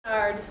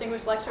our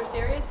distinguished lecture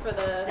series for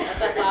the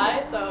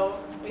SSI,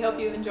 so we hope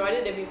you've enjoyed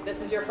it. If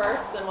this is your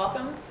first, then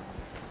welcome.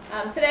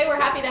 Today we're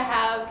happy to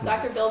have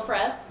Dr. Bill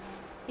Press.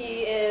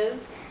 He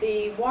is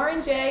the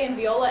Warren J. and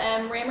Viola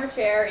M. Raymer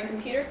Chair in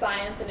Computer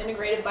Science and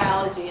Integrated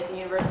Biology at the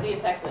University of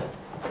Texas.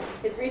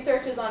 His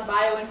research is on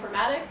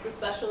bioinformatics,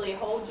 especially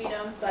whole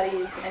genome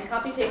studies and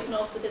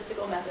computational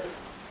statistical methods.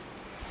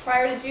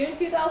 Prior to June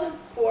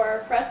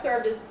 2004, Press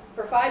served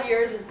for 5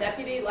 years as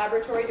Deputy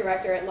Laboratory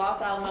Director at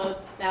Los Alamos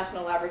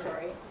National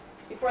Laboratory.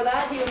 Before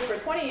that, he was for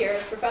 20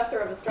 years Professor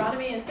of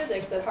Astronomy and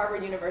Physics at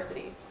Harvard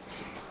University.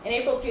 In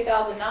April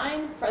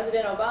 2009,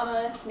 President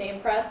Obama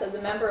named Press as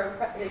a member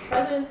of his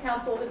President's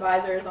Council of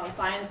Advisors on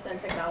Science and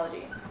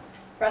Technology.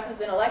 Press has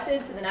been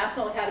elected to the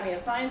National Academy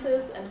of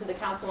Sciences and to the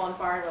Council on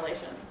Foreign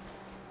Relations.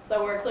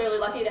 So we're clearly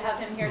lucky to have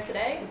him here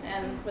today,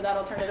 and with that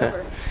I'll turn it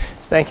over.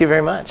 Thank you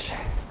very much.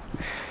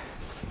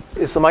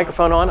 Is the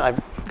microphone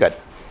on? Good.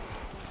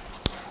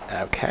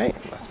 Okay,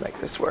 let's make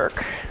this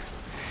work.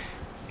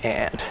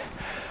 And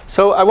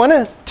so I want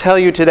to tell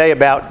you today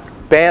about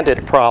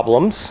Bandit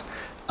problems,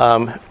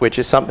 which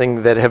is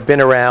something that have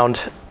been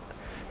around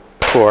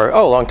for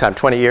a long time,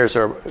 20 years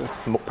or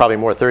probably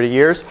more, 30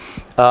 years,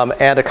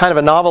 and a kind of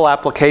a novel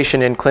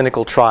application in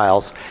clinical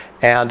trials,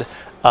 and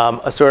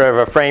a sort of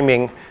a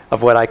framing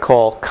of what I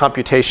call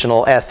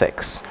computational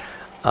ethics.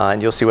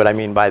 And you'll see what I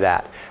mean by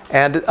that.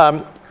 And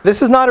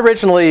this is not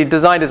originally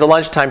designed as a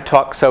lunchtime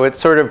talk, so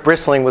it's sort of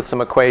bristling with some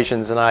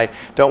equations, and I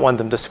don't want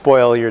them to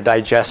spoil your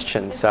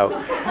digestion.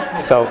 So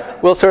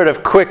we'll sort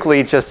of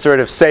quickly just sort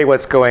of say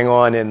what's going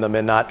on in them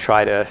and not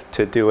try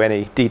to do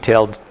any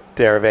detailed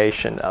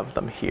derivation of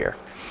them here.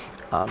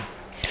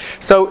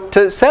 So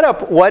to set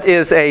up what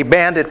is a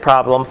Bandit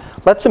problem,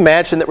 let's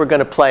imagine that we're going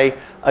to play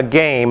a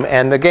game.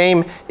 And the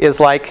game is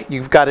like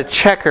you've got a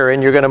checker,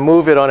 and you're going to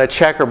move it on a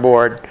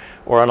checkerboard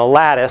or on a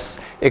lattice,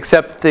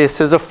 except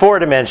this is a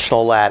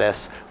four-dimensional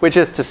lattice, which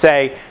is to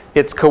say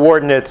its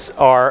coordinates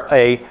are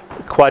a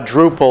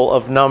quadruple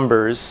of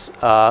numbers,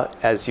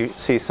 as you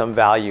see some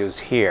values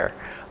here.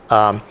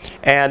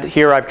 And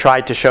here I've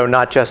tried to show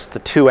not just the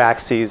two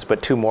axes,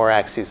 but two more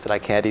axes that I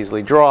can't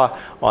easily draw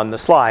on the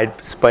slide,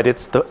 but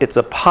it's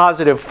a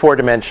positive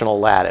four-dimensional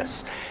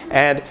lattice.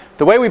 And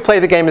the way we play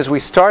the game is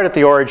we start at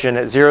the origin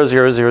at 0,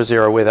 0, 0,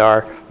 0 with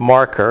our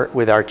marker,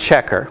 with our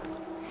checker.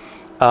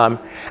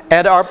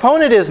 And our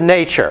opponent is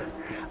nature.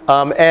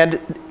 And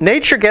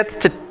nature gets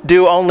to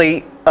do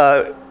only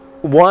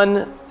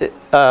one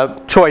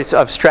choice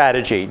of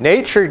strategy.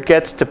 Nature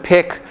gets to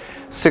pick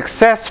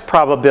success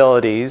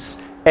probabilities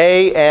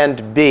A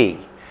and B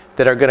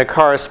that are going to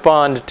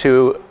correspond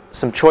to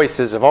some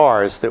choices of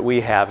ours that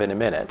we have in a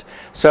minute.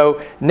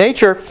 So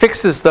nature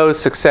fixes those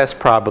success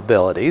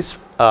probabilities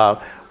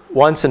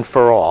once and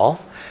for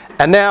all.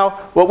 And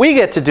now what we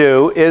get to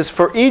do is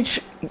for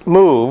each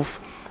move,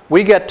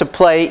 we get to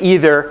play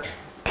either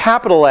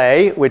capital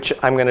A, which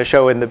I'm going to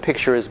show in the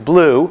picture as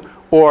blue,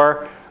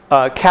 or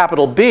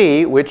capital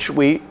B, which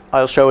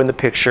I'll show in the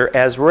picture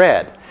as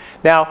red.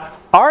 Now,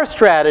 our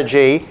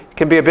strategy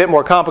can be a bit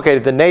more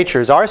complicated than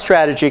nature's. Our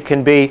strategy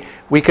can be,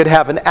 we could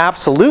have an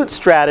absolute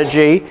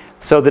strategy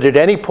so that at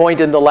any point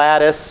in the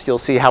lattice, you'll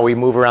see how we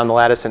move around the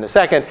lattice in a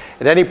second,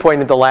 at any point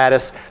in the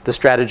lattice, the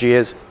strategy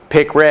is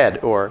pick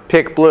red or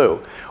pick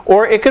blue.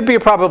 Or it could be a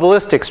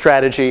probabilistic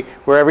strategy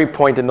where every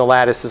point in the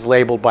lattice is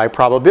labeled by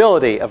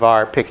probability of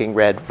our picking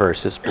red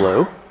versus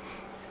blue.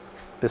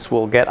 This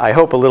will get, I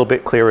hope, a little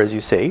bit clearer as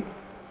you see.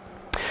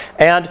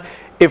 And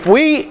if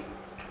we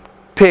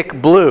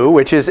pick blue,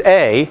 which is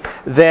A,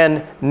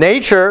 then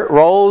nature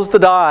rolls the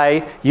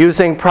die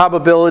using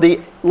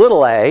probability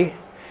little a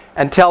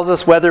and tells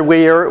us whether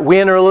we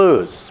win or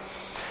lose.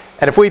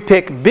 And if we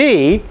pick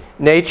B,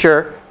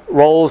 nature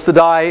rolls the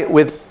die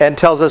and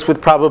tells us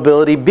with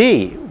probability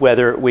B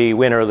whether we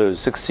win or lose,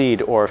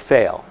 succeed or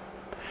fail.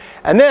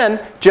 And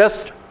then,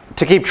 just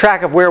to keep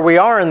track of where we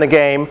are in the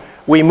game,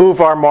 we move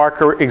our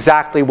marker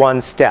exactly one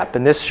step.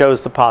 And this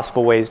shows the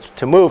possible ways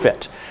to move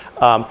it.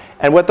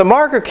 And what the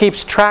marker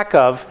keeps track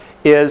of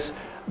is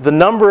the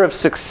number of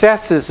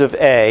successes of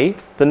A,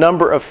 the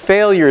number of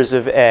failures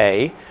of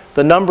A,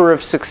 the number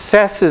of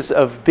successes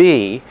of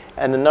B,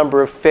 and the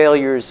number of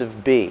failures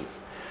of B.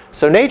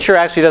 So nature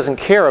actually doesn't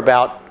care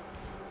about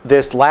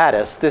this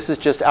lattice. This is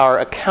just our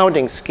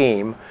accounting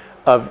scheme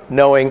of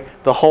knowing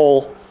the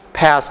whole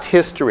past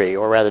history,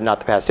 or rather not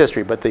the past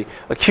history, but the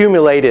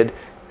accumulated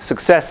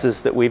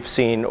successes that we've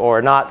seen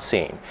or not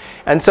seen.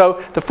 And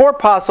so the four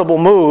possible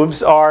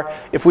moves are,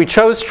 if we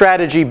chose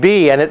strategy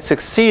B and it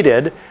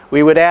succeeded,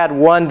 we would add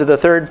 1 to the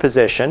third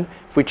position.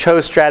 If we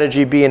chose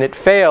strategy B and it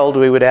failed,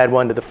 we would add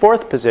 1 to the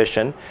fourth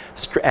position.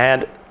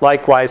 And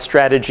likewise,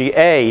 strategy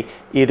A,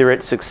 either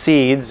it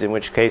succeeds, in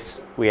which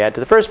case we add to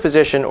the first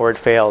position, or it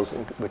fails,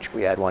 in which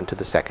we add 1 to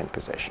the second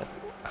position.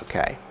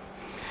 Okay.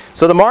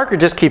 So the marker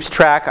just keeps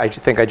track, I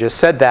think I just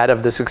said that,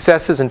 of the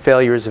successes and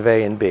failures of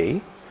A and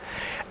B.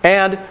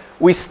 And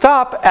we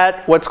stop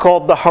at what's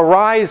called the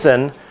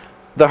horizon.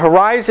 The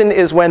horizon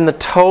is when the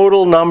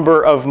total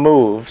number of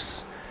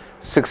moves,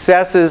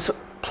 successes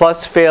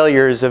plus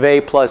failures of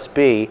A plus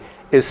B,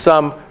 is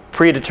some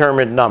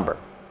predetermined number,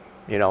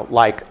 you know,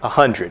 like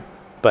 100.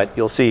 But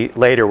you'll see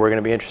later we're going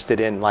to be interested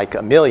in like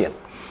 1,000,000.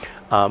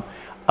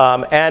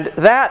 And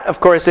that, of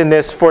course, in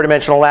this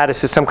four-dimensional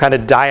lattice is some kind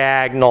of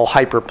diagonal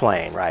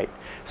hyperplane, right?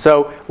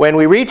 So when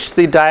we reach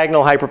the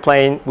diagonal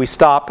hyperplane, we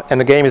stop and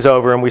the game is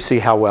over and we see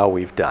how well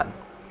we've done.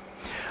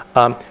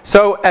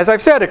 So as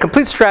I've said, a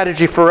complete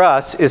strategy for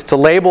us is to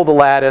label the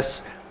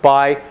lattice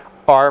by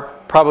our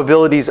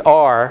probabilities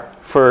R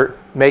for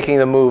making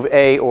the move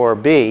A or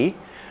B.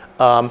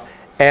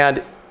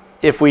 And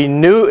if we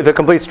knew the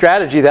complete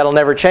strategy, that'll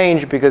never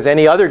change, because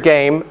any other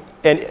game,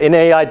 in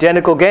an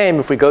identical game,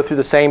 if we go through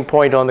the same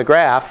point on the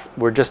graph,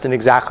 we're just in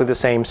exactly the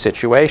same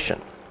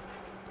situation.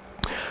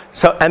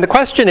 So, and the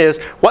question is,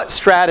 what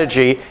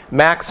strategy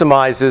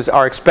maximizes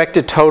our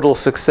expected total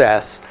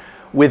success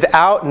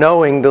without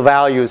knowing the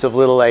values of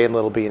little a and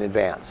little b in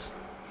advance?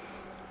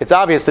 It's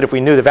obvious that if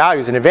we knew the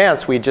values in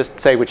advance, we'd just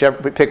say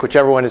pick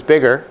whichever one is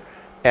bigger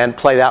and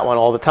play that one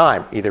all the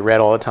time, either red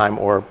all the time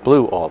or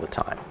blue all the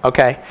time.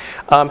 Okay?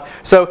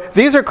 So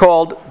these are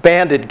called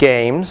Bandit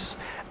games,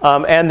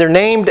 and they're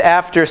named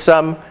after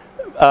some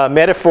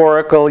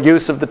metaphorical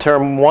use of the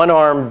term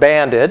one-armed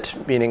bandit,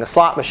 meaning a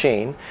slot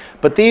machine.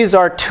 But these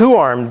are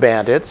two-armed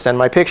bandits, and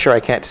my picture, I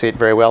can't see it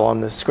very well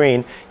on the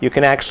screen. You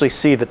can actually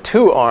see the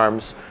two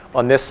arms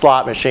on this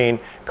slot machine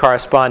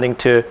corresponding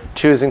to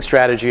choosing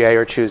strategy A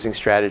or choosing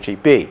strategy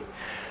B.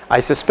 I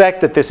suspect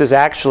that this is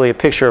actually a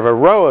picture of a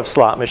row of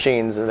slot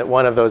machines and that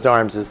one of those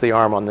arms is the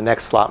arm on the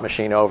next slot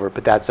machine over,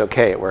 but that's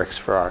okay. It works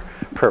for our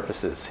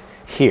purposes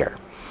here.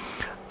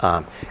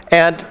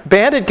 And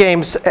Bandit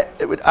games,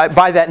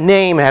 by that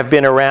name, have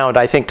been around,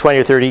 I think, 20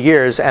 or 30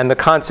 years, and the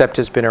concept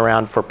has been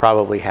around for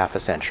probably half a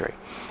century.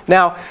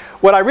 Now,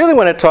 what I really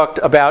want to talk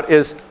about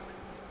is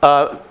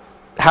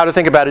how to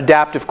think about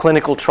adaptive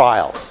clinical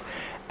trials.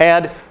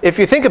 And if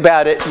you think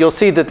about it, you'll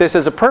see that this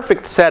is a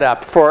perfect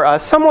setup for a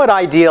somewhat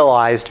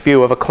idealized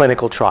view of a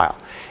clinical trial.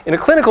 In a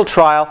clinical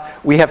trial,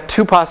 we have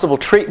two possible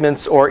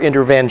treatments or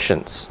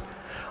interventions.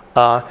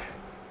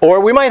 Or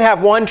we might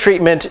have one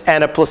treatment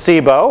and a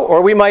placebo,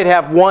 or we might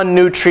have one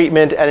new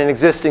treatment and an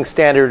existing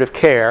standard of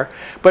care.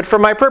 But for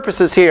my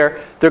purposes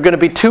here, there are going to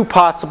be two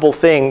possible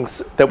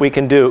things that we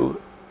can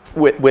do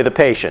with a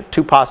patient,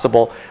 two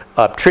possible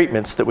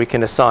treatments that we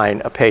can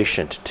assign a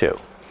patient to.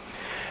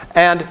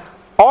 And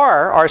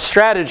our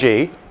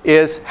strategy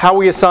is how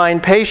we assign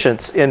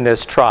patients in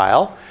this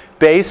trial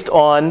based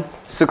on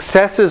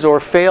successes or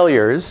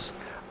failures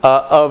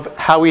of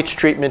how each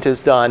treatment is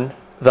done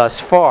thus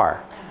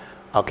far.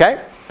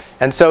 Okay?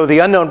 And so the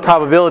unknown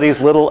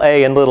probabilities, little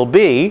a and little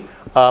b,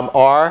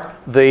 are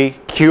the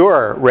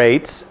cure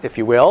rates, if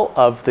you will,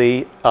 of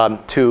the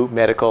two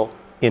medical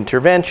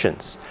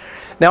interventions.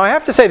 Now, I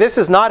have to say, this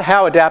is not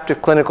how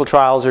adaptive clinical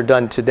trials are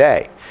done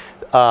today.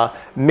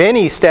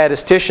 Many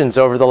statisticians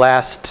over the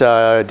last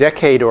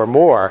decade or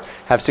more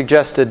have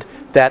suggested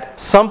that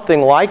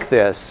something like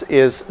this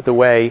is the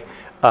way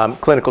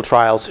clinical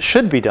trials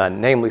should be done,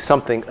 namely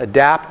something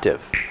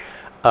adaptive.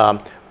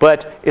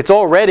 But it's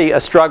already a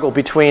struggle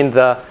between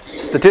the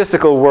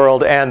statistical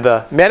world and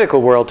the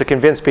medical world to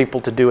convince people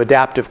to do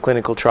adaptive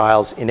clinical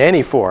trials in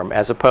any form,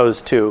 as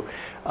opposed to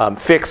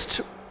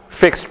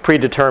fixed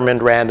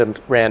predetermined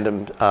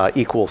random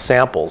equal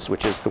samples,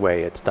 which is the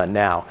way it's done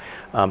now.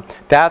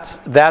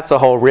 That's a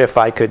whole riff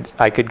I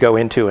could go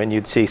into, and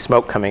you'd see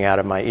smoke coming out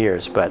of my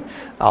ears, but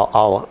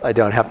I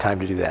don't have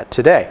time to do that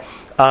today.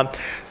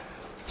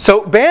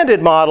 So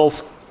Bandit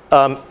models,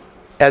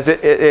 as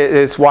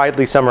it's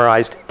widely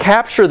summarized,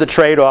 capture the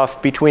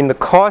trade-off between the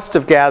cost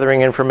of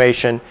gathering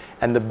information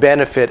and the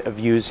benefit of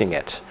using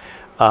it.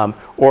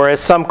 Or as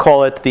some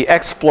call it, the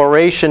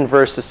exploration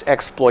versus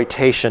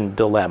exploitation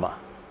dilemma.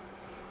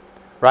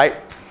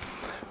 Right?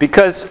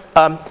 Because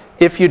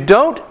if you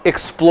don't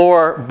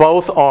explore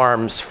both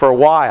arms for a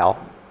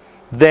while,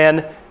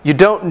 then you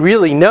don't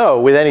really know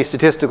with any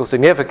statistical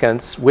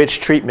significance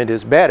which treatment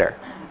is better.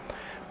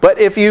 But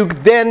if you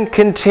then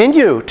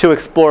continue to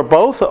explore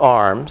both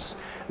arms,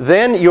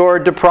 then you're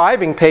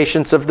depriving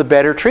patients of the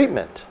better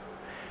treatment.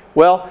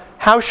 Well,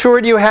 how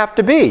sure do you have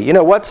to be? You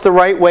know, what's the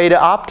right way to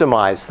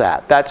optimize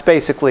that? That's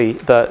basically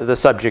the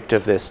subject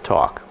of this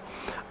talk.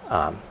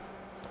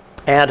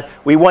 And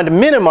we want to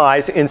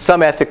minimize, in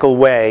some ethical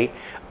way,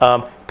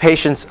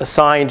 patients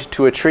assigned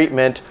to a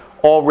treatment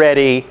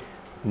already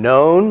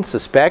known,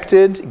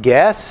 suspected,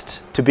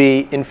 guessed to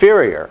be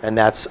inferior. And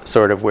that's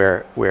sort of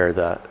where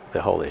the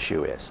whole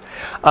issue is.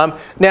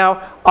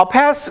 Now, I'll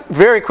pass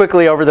very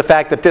quickly over the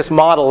fact that this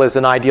model is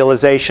an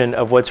idealization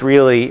of what's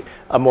really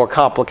a more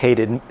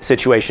complicated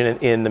situation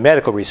in the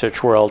medical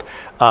research world.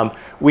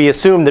 We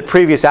assume that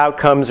previous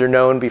outcomes are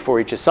known before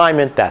each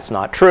assignment. That's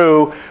not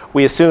true.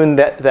 We assume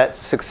that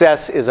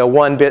success is a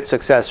one-bit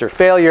success or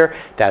failure.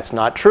 That's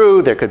not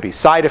true. There could be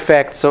side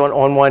effects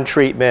on one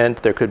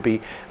treatment. There could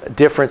be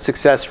different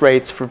success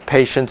rates for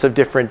patients of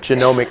different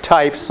genomic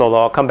types,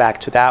 although I'll come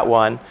back to that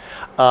one.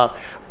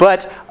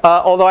 But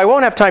although I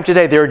won't have time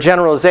today, there are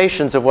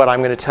generalizations of what I'm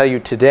going to tell you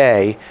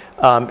today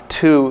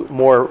to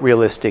more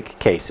realistic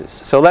cases.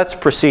 So let's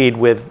proceed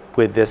with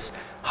this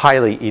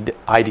highly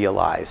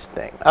idealized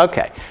thing.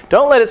 Okay,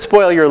 don't let it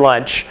spoil your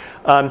lunch.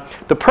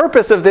 The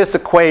purpose of this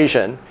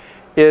equation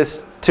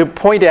is to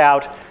point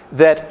out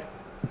that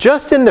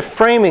just in the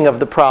framing of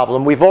the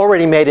problem, we've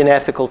already made an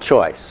ethical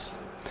choice.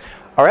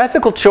 Our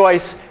ethical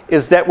choice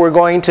is that we're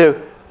going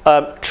to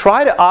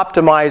try to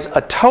optimize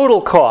a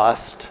total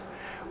cost,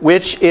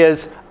 which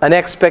is an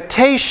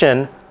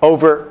expectation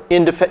over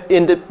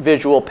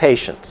individual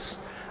patients.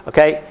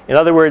 Okay? In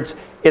other words,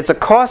 it's a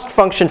cost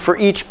function for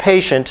each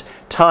patient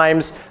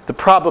times the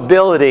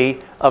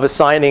probability of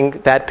assigning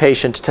that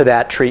patient to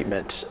that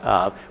treatment,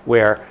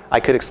 where I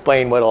could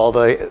explain what all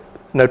the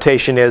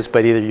notation is,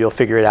 but either you'll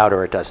figure it out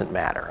or it doesn't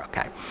matter.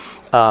 Okay.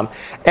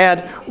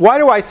 And why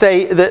do I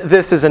say that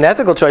this is an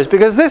ethical choice?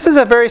 Because this is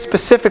a very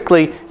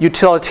specifically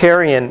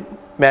utilitarian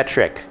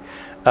metric.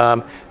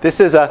 This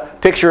is a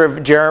picture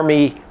of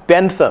Jeremy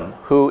Bentham,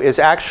 who is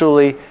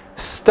actually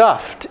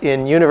stuffed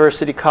in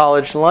University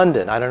College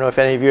London. I don't know if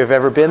any of you have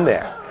ever been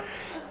there.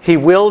 He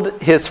willed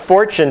his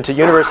fortune to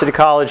University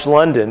College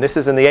London, this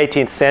is in the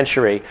 18th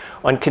century,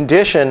 on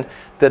condition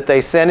that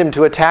they send him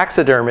to a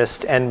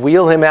taxidermist and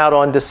wheel him out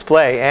on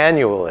display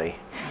annually.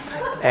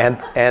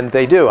 And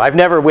they do. I've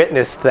never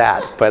witnessed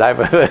that, but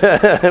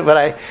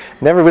I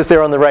never was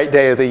there on the right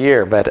day of the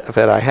year, but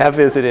I have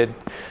visited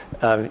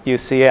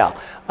UCL.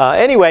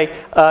 Anyway,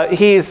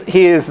 he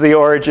is the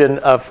origin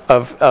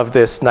of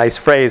this nice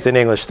phrase in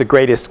English, the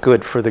greatest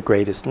good for the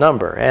greatest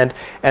number. And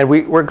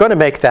we're going to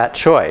make that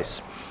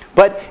choice.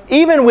 But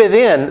even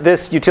within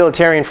this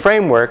utilitarian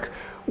framework,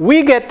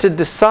 we get to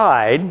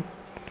decide,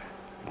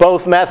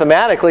 both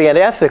mathematically and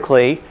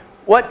ethically,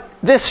 what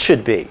this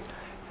should be.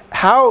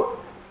 How,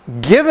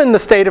 given the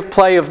state of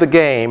play of the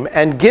game,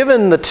 and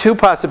given the two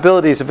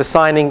possibilities of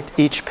assigning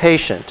each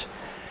patient,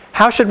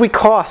 how should we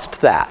cost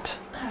that?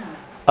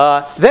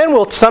 Then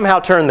we'll somehow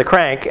turn the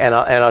crank, and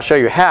I'll show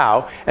you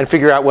how, and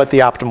figure out what the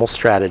optimal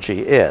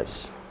strategy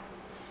is.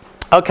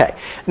 Okay,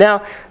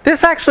 now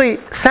this actually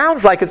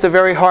sounds like it's a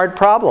very hard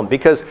problem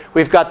because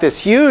we've got this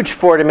huge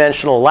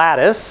four-dimensional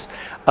lattice.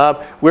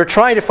 We're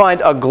trying to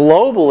find a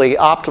globally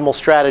optimal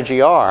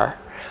strategy R.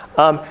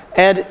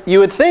 And you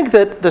would think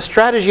that the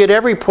strategy at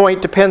every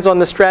point depends on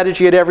the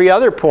strategy at every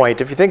other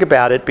point, if you think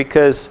about it,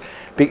 because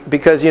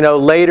you know,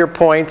 later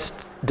points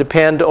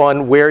depend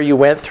on where you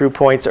went through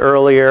points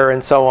earlier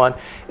and so on.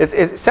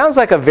 It sounds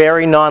like a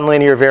very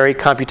nonlinear, very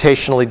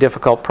computationally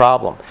difficult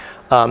problem.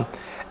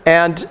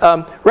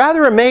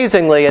 Rather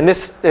amazingly, and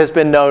this has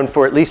been known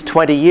for at least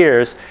 20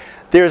 years,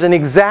 there's an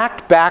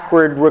exact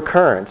backward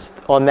recurrence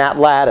on that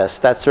lattice.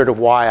 That's sort of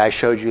why I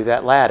showed you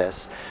that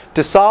lattice.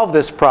 To solve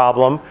this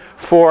problem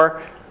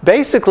for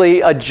basically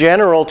a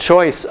general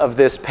choice of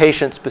this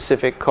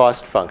patient-specific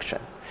cost function.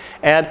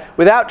 And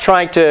without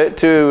trying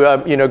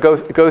to you know,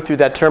 go through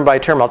that term by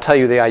term, I'll tell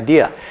you the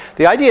idea.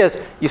 The idea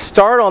is you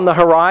start on the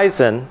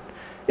horizon.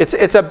 It's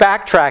a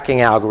backtracking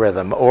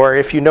algorithm, or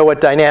if you know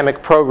what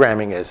dynamic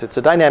programming is, it's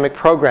a dynamic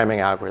programming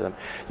algorithm.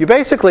 You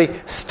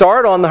basically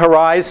start on the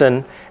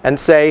horizon and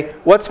say,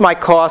 what's my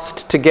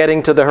cost to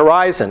getting to the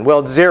horizon? Well,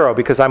 it's 0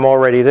 because I'm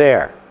already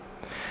there.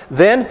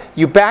 Then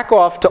you back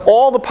off to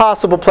all the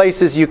possible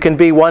places you can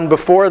be one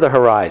before the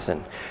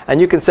horizon.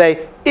 And you can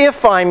say,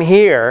 if I'm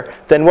here,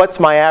 then what's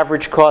my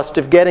average cost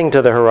of getting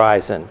to the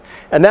horizon?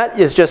 And that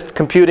is just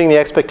computing the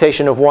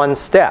expectation of one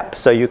step,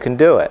 so you can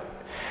do it.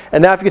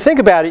 And now if you think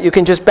about it, you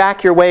can just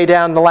back your way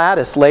down the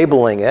lattice,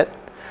 labeling it.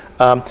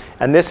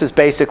 And this is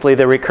basically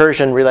the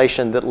recursion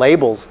relation that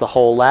labels the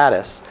whole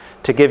lattice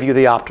to give you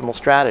the optimal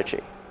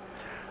strategy.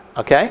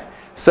 Okay?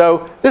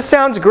 So this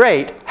sounds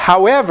great.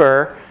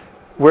 However,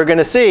 we're going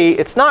to see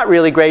it's not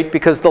really great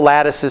because the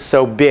lattice is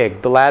so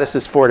big. The lattice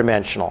is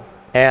four-dimensional.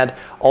 And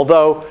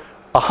although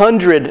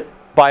 100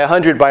 by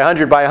 100 by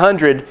 100 by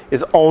 100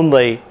 is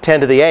only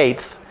 10 to the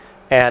 8th,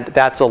 and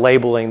that's a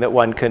labeling that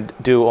one could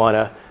do on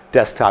a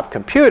desktop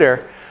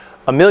computer,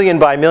 1,000,000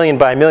 by 1,000,000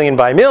 by 1,000,000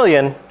 by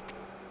 1,000,000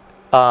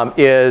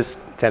 is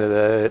 10 to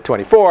the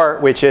 24,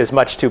 which is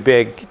much too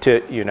big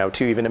to, you know,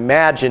 to even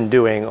imagine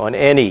doing on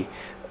any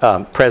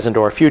present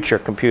or future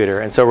computer.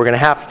 And so we're going to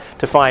have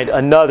to find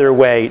another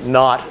way,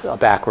 not a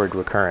backward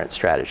recurrent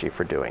strategy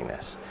for doing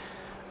this.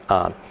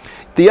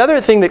 The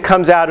other thing that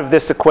comes out of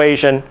this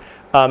equation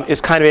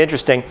is kind of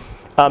interesting.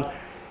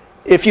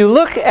 If you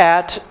look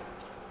at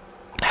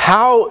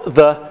how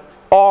the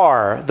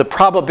R, the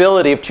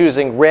probability of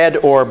choosing red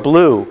or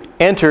blue,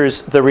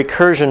 enters the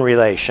recursion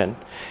relation,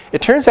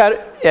 it turns out,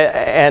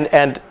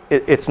 and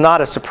it's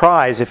not a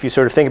surprise if you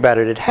sort of think about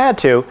it, it had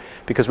to,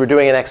 because we're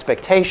doing an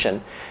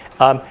expectation.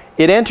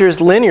 It enters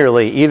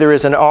linearly, either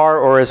as an R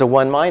or as a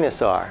 1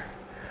 minus R.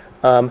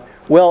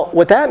 Well,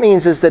 what that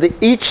means is that at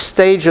each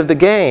stage of the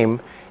game,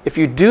 if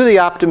you do the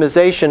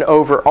optimization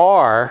over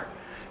R,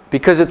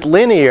 because it's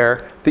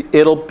linear,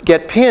 it'll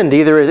get pinned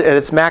either at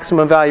its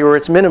maximum value or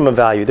its minimum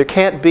value. There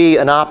can't be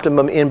an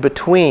optimum in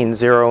between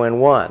 0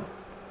 and 1.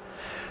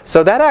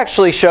 So that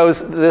actually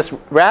shows this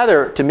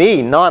rather, to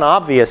me,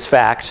 non-obvious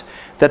fact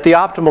that the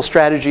optimal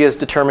strategy is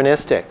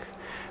deterministic.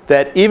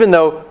 That even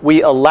though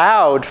we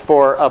allowed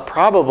for a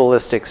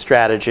probabilistic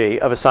strategy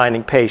of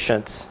assigning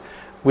patients,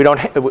 we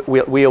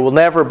will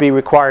never be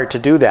required to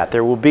do that.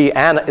 There will be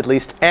at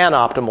least an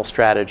optimal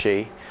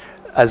strategy,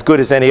 as good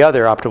as any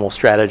other optimal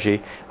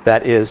strategy,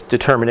 that is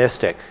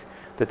deterministic,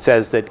 that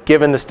says that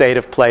given the state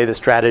of play, the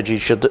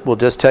strategy will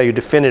just tell you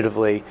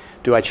definitively,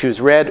 do I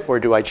choose red or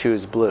do I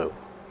choose blue?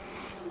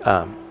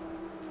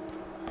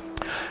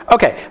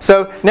 Okay,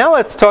 so now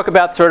let's talk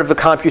about sort of the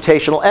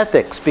computational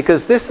ethics,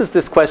 because this is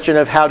this question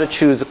of how to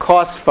choose a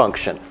cost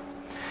function.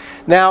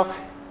 Now,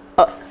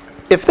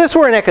 if this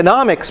were an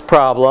economics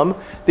problem,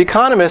 the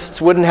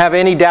economists wouldn't have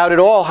any doubt at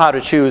all how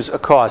to choose a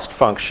cost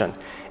function.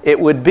 It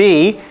would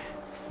be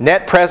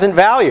net present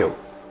value,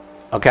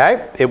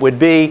 okay? It would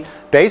be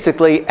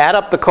basically add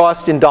up the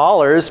cost in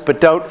dollars, but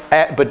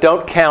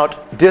don't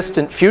count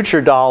distant future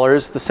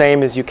dollars the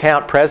same as you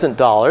count present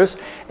dollars,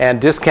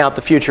 and discount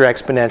the future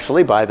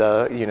exponentially by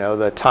the,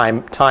 the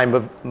time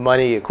of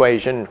money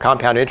equation,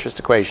 compound interest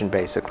equation,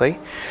 basically.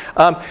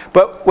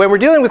 But when we're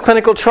dealing with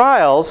clinical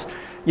trials,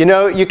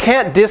 you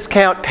can't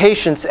discount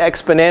patients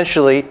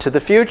exponentially to the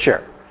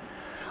future.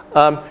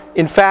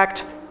 In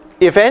fact,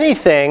 if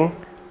anything,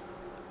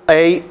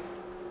 a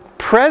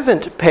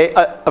present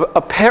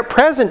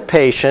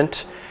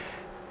patient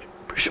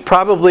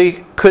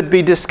probably could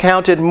be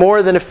discounted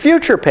more than a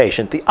future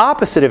patient, the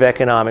opposite of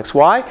economics.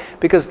 Why?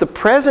 Because the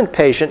present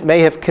patient may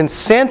have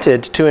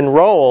consented to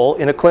enroll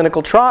in a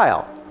clinical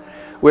trial,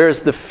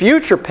 whereas the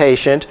future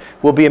patient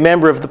will be a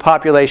member of the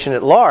population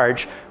at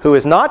large who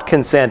has not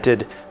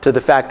consented to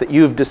the fact that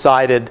you've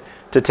decided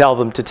to tell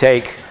them to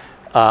take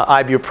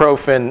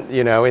ibuprofen,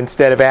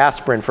 instead of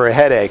aspirin for a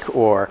headache,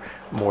 or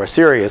more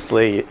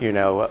seriously,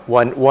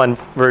 one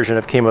version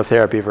of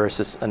chemotherapy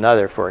versus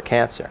another for a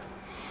cancer.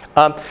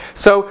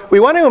 So we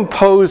want to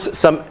impose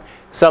some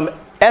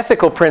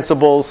ethical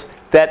principles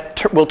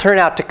that will turn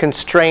out to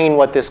constrain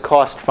what this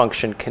cost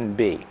function can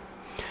be.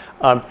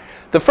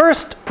 The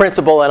first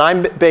principle, and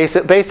I'm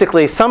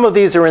basically some of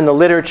these are in the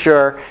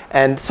literature,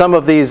 and some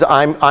of these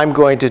I'm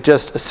going to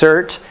just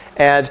assert.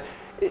 And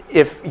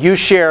if you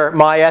share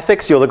my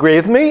ethics, you'll agree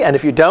with me, and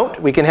if you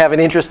don't, we can have an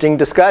interesting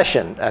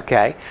discussion.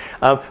 Okay,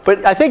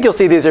 but I think you'll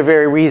see these are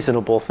very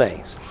reasonable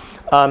things.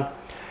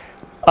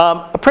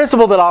 A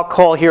principle that I'll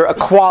call here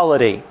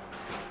equality,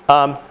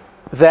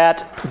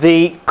 that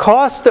the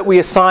cost that we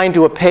assign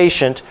to a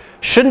patient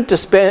shouldn't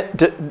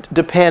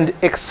depend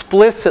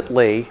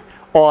explicitly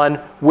on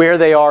where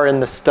they are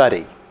in the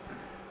study.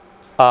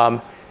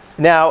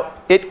 Now,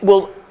 it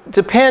will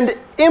depend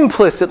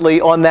implicitly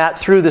on that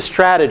through the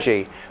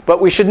strategy, but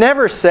we should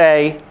never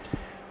say,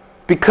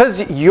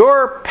 because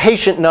your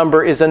patient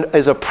number is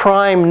a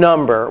prime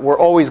number, we're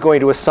always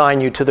going to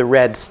assign you to the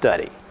red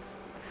study.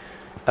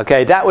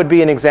 Okay, that would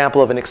be an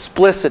example of an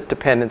explicit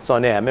dependence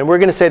on M, and we're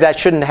going to say that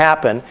shouldn't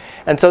happen.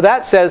 And so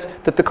that says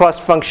that the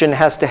cost function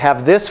has to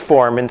have this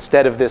form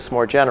instead of this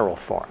more general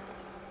form.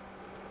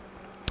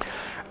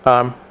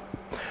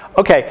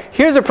 Okay,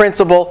 here's a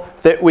principle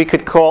that we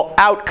could call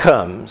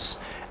outcomes,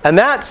 and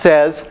that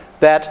says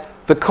that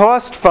the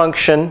cost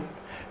function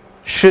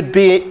should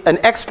be an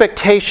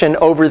expectation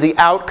over the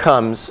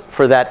outcomes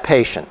for that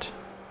patient.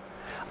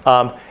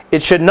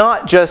 It should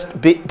not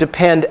just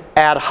depend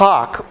ad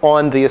hoc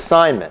on the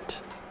assignment.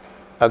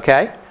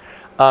 Okay?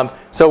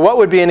 So what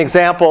would be an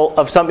example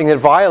of something that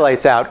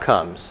violates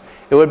outcomes?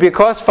 It would be a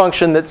cost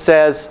function that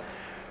says,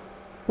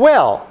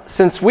 well,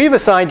 since we've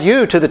assigned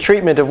you to the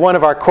treatment of one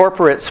of our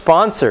corporate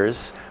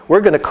sponsors,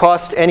 we're going to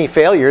cost any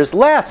failures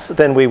less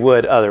than we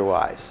would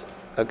otherwise.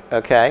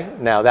 Okay?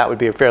 Now, that would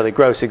be a fairly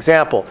gross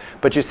example,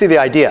 but you see the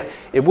idea.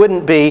 It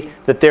wouldn't be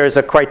that there's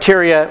a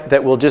criteria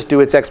that will just do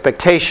its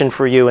expectation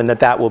for you and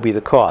that will be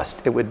the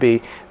cost. It would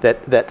be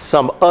that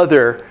some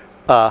other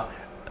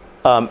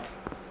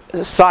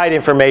side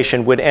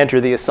information would enter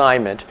the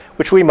assignment,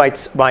 which we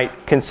might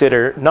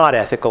consider not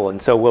ethical,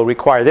 and so will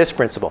require this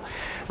principle.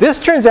 This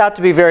turns out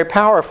to be very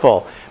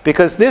powerful,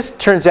 because this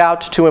turns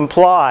out to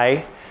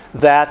imply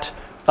that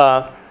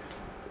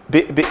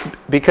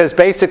because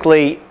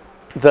basically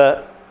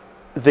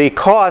the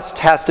cost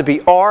has to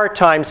be R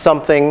times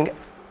something,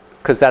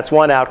 because that's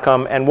one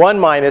outcome, and 1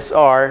 minus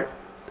R,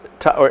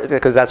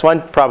 because that's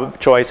one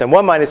choice, and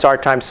 1 minus R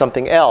times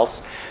something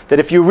else, that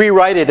if you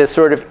rewrite it as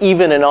sort of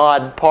even and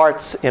odd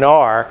parts in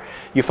R,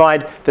 you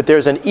find that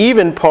there's an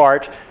even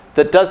part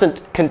that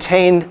doesn't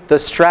contain the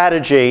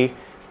strategy.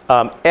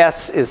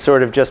 S is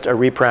sort of just a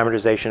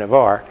reparameterization of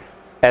R.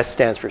 S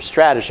stands for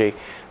strategy.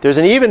 There's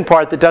an even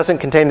part that doesn't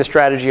contain the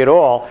strategy at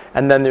all,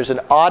 and then there's an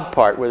odd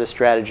part where the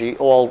strategy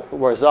all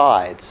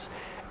resides.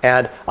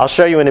 And I'll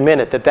show you in a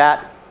minute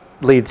that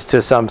leads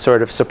to some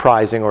sort of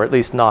surprising or at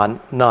least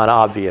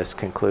non-obvious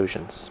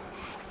conclusions.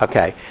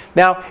 Okay.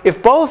 Now,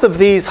 if both of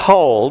these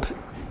hold,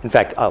 in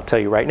fact, I'll tell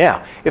you right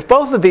now, if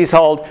both of these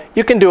hold,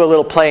 you can do a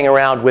little playing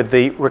around with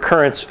the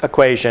recurrence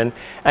equation,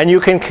 and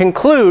you can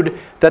conclude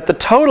that the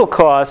total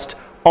cost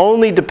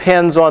only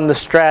depends on the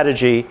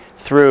strategy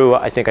through,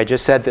 I think I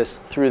just said this,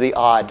 through the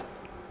odd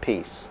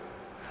piece.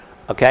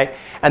 Okay?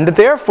 And that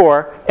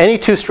therefore, any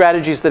two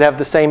strategies that have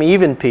the same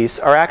even piece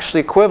are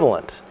actually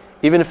equivalent,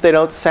 even if they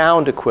don't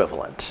sound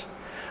equivalent.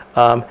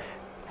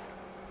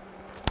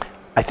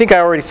 I think I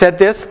already said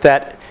this,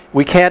 that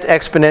we can't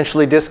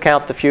exponentially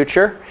discount the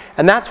future.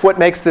 And that's what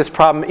makes this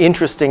problem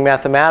interesting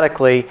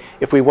mathematically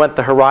if we want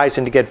the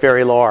horizon to get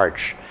very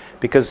large.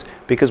 Because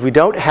we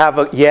don't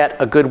have yet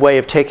a good way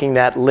of taking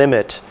that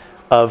limit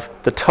of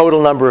the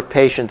total number of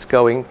patients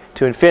going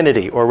to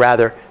infinity, or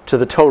rather to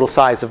the total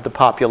size of the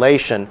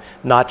population,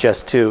 not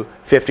just to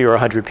 50 or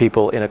 100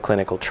 people in a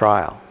clinical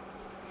trial.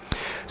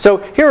 So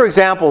here are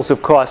examples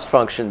of cost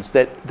functions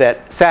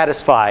that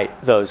satisfy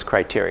those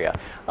criteria.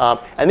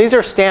 And these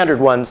are standard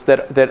ones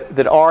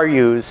that are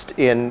used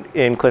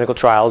in clinical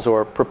trials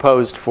or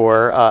proposed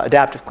for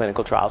adaptive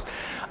clinical trials.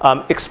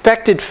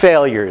 Expected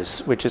failures,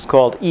 which is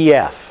called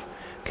EF.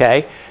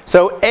 Okay?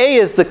 So A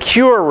is the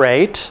cure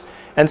rate.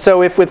 And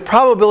so if with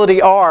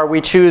probability R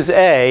we choose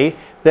A,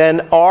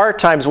 then R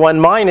times 1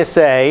 minus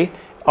A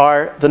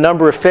are the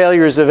number of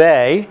failures of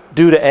A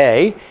due to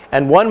A.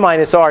 And 1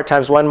 minus R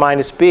times 1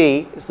 minus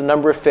B is the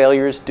number of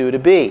failures due to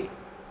B.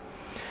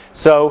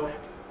 So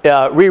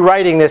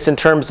rewriting this in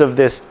terms of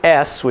this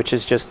S, which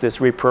is just this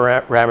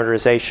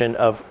reparameterization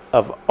of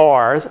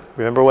R.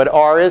 Remember what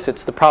R is?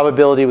 It's the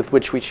probability with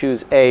which we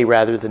choose A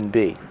rather than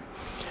B.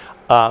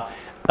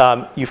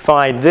 You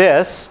find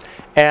this,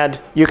 and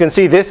you can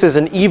see this is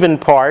an even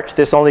part.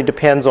 This only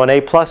depends on A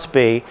plus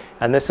B.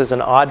 And this is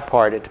an odd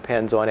part. It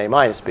depends on A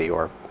minus B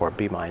or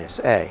B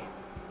minus A.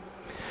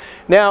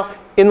 Now,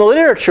 in the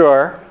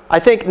literature, I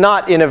think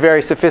not in a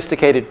very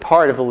sophisticated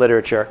part of the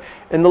literature.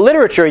 In the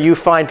literature, you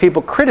find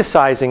people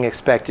criticizing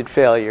expected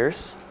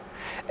failures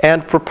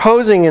and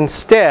proposing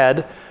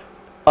instead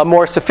a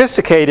more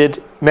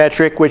sophisticated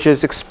metric, which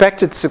is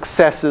expected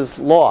successes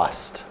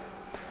lost.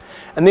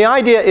 And the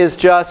idea is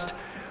just,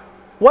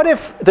 what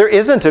if there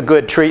isn't a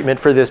good treatment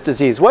for this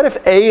disease? What if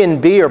A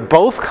and B are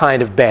both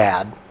kind of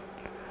bad?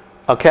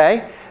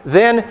 Okay?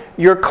 Then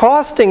you're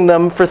costing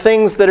them for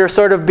things that are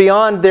sort of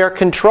beyond their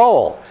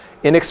control.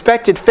 In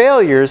expected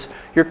failures,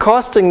 you're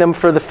costing them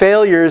for the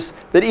failures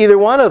that either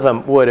one of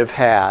them would have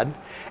had.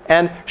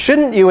 And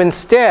shouldn't you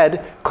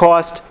instead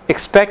cost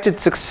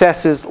expected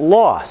successes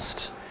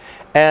lost?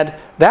 And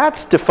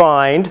that's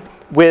defined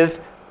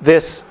with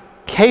this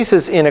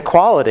cases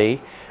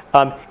inequality.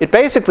 It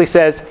basically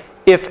says,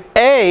 if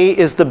A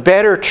is the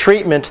better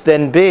treatment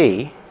than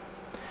B,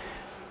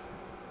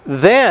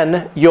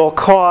 then you'll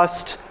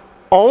cost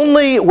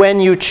only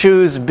when you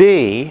choose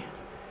B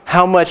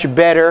how much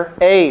better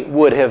A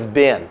would have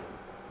been.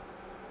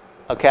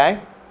 Okay?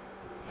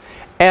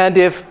 And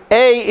if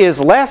A is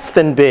less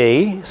than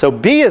B, so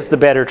B is the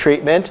better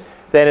treatment,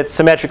 then it's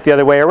symmetric the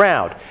other way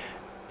around.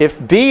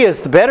 If B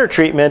is the better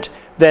treatment,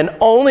 then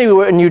only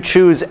when you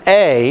choose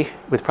A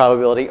with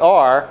probability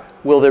R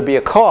will there be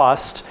a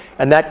cost,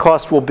 and that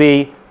cost will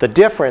be the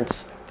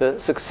difference, the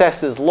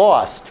successes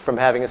lost from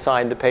having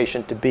assigned the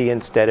patient to B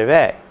instead of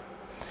A.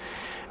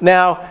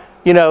 Now,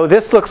 you know,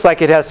 this looks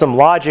like it has some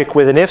logic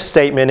with an if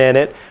statement in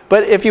it,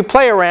 but if you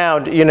play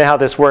around, you know how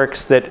this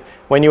works, that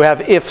when you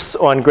have ifs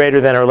on greater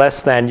than or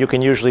less than, you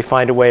can usually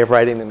find a way of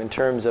writing them in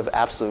terms of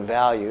absolute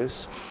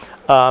values.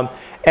 And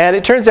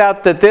it turns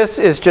out that this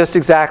is just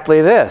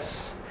exactly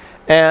this.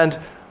 And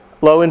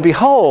lo and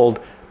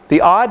behold,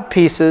 the odd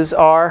pieces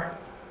are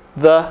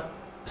the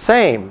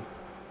same.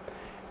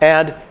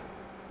 And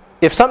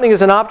if something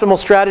is an optimal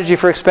strategy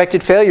for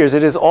expected failures,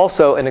 it is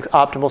also an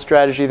optimal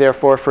strategy,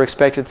 therefore, for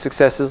expected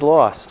successes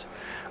lost.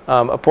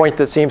 A point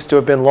that seems to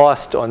have been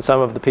lost on some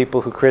of the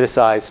people who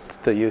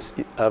criticized the use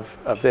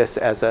of this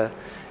as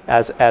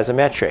a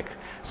metric.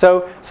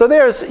 So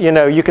there's, you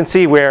know, you can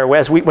see where,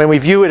 when we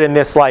view it in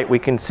this light, we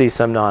can see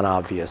some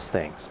non-obvious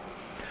things.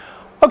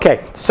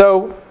 OK,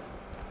 so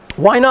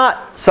why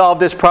not solve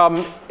this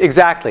problem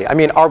exactly? I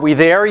mean, are we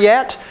there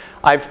yet?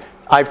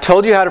 I've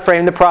told you how to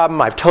frame the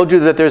problem. I've told you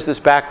that there's this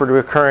backward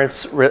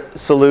recurrence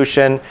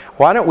solution.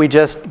 Why don't we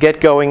just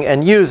get going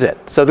and use it?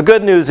 So the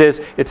good news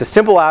is it's a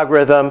simple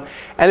algorithm,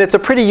 and it's a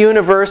pretty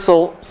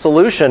universal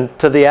solution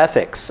to the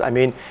ethics. I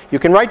mean, you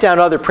can write down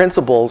other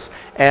principles,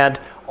 and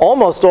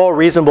almost all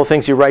reasonable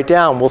things you write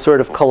down will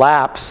sort of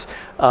collapse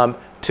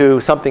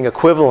to something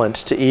equivalent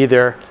to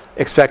either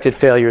expected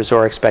failures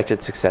or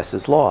expected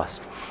successes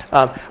lost.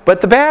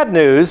 But the bad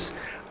news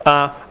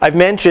I've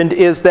mentioned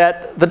is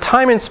that the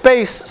time and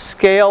space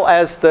scale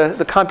as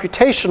the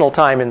computational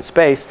time and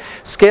space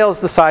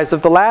scales the size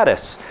of the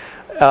lattice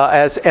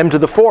as m to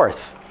the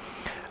fourth.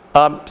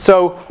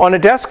 So on a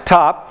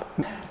desktop,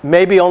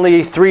 maybe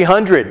only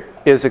 300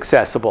 is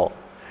accessible.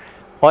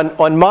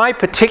 On my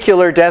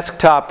particular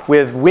desktop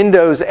with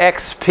Windows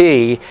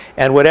XP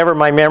and whatever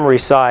my memory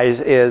size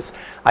is,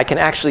 I can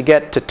actually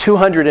get to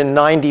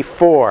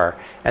 294,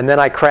 and then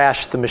I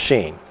crash the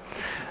machine.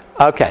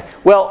 OK,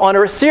 well, on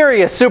a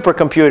serious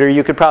supercomputer,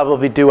 you could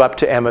probably do up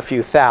to m a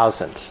few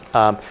thousand.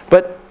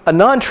 But a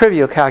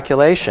non-trivial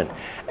calculation.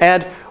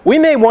 And we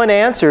may want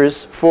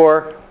answers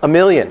for 1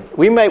 million.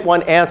 We might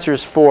want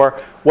answers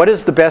for what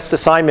is the best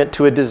assignment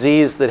to a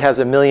disease that has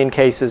 1 million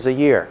cases a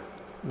year.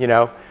 You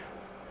know,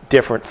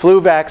 different flu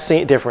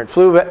vaccine, different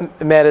flu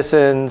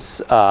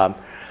medicines,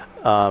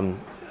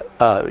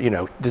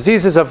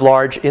 diseases of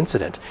large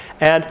incident.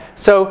 And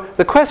so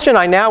the question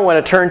I now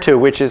want to turn to,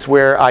 which is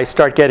where I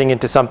start getting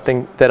into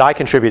something that I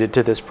contributed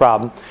to this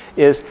problem,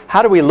 is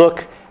how do we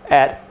look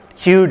at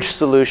huge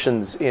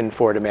solutions in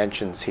 4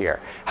 dimensions here?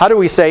 How do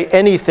we say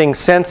anything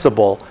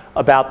sensible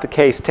about the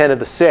case 10 to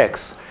the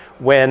 6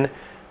 when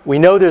we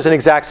know there's an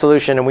exact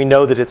solution and we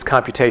know that it's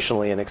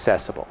computationally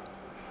inaccessible?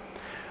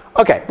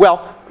 Okay,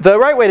 well, the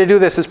right way to do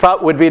this is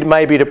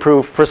maybe to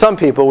prove, for some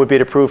people, would be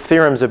to prove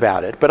theorems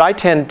about it. But I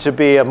tend to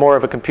be more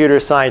of a computer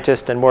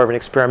scientist and more of an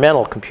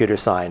experimental computer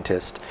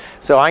scientist.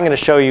 So I'm going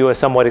to show you a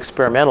somewhat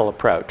experimental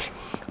approach.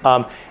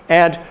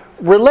 And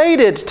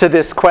related to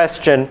this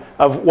question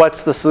of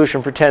what's the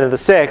solution for 10 to the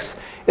 6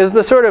 is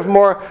the sort of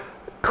more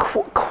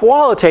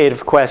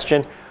qualitative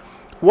question,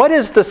 what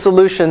is the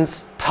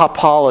solution's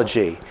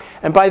topology?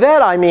 And by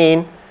that I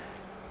mean,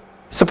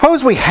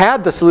 suppose we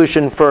had the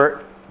solution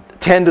for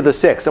 10 to the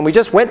 6 and we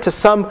just went to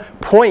some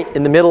point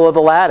in the middle of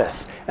the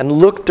lattice and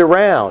looked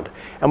around,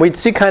 and we'd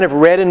see kind of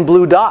red and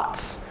blue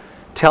dots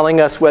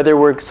telling us whether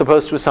we're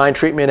supposed to assign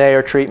treatment A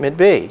or treatment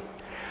B.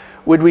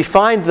 Would we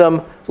find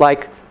them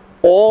like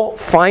all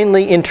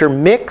finely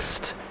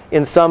intermixed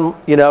in some,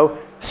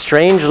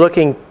 strange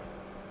looking,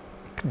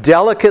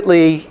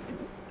 delicately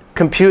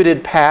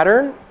computed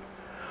pattern?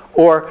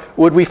 Or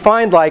would we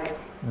find like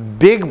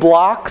big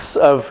blocks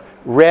of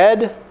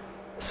red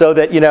so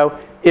that,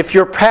 if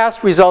your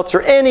past results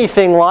are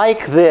anything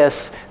like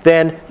this,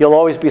 then you'll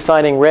always be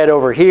assigning red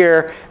over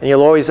here, and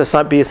you'll always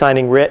be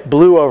assigning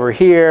blue over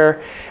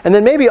here. And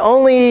then maybe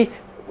only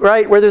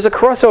right where there's a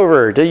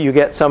crossover do you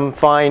get some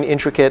fine,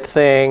 intricate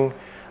thing.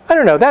 I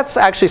don't know. That's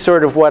actually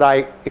sort of what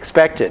I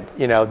expected,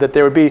 that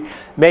there would be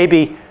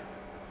maybe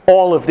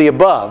all of the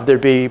above.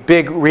 There'd be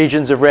big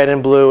regions of red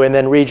and blue, and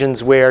then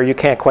regions where you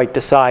can't quite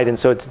decide, and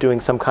so it's doing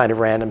some kind of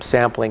random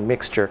sampling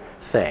mixture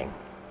thing.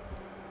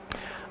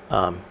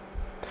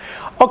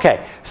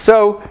 Okay,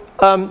 so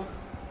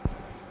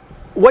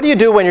what do you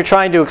do when you're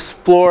trying to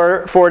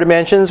explore 4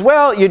 dimensions?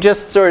 Well, you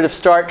just sort of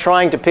start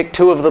trying to pick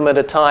 2 of them at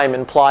a time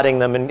and plotting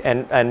them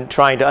and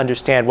trying to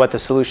understand what the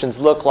solutions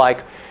look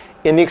like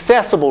in the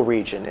accessible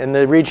region, in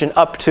the region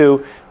up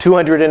to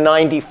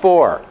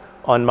 294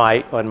 on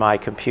my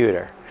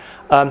computer.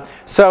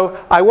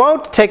 So I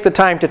won't take the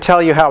time to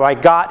tell you how I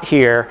got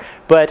here,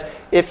 but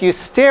if you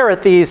stare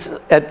at these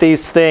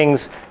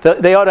things,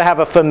 they ought to have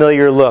a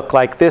familiar look.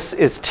 Like this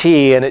is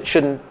t, and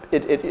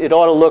it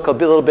ought to look a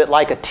little bit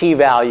like a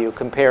t-value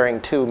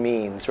comparing 2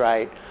 means,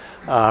 right?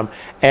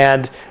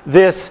 And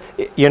this,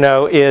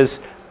 is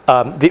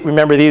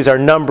remember, these are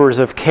numbers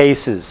of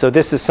cases, so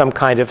this is some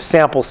kind of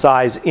sample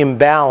size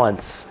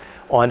imbalance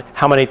on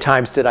how many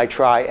times did I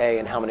try A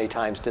and how many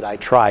times did I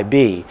try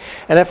B.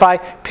 And if I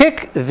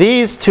pick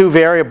these 2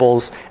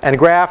 variables and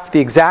graph the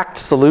exact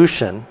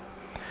solution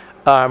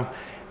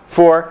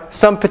for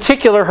some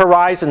particular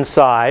horizon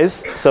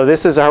size, so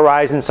this is a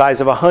horizon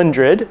size of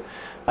 100.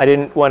 I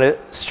didn't want to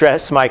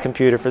stress my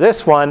computer for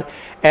this one.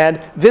 And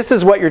this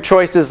is what your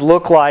choices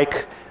look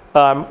like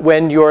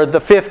when you're the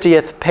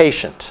 50th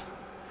patient,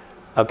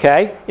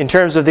 okay, in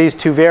terms of these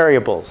 2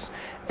 variables.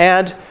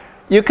 And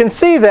you can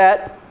see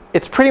that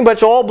it's pretty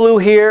much all blue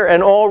here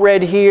and all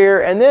red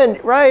here, and then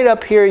right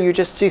up here you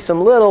just see some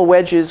little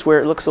wedges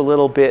where it looks a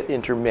little bit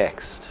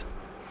intermixed.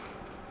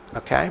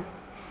 Okay?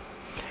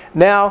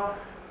 Now,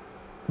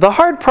 the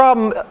hard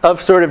problem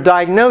of sort of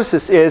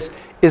diagnosis is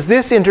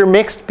this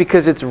intermixed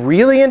because it's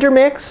really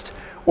intermixed,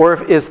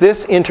 or is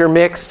this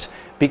intermixed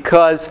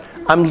because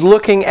I'm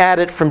looking at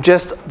it from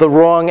just the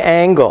wrong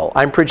angle?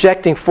 I'm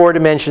projecting 4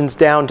 dimensions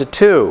down to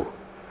 2.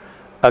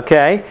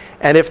 Okay?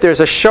 And if there's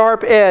a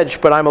sharp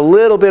edge, but I'm a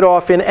little bit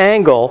off in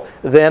angle,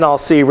 then I'll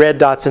see red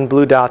dots and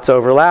blue dots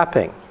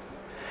overlapping.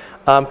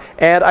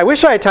 And I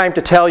wish I had time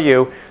to tell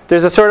you,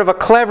 there's a sort of a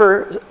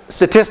clever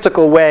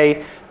statistical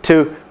way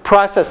to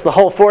process the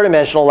whole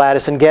 4-dimensional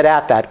lattice and get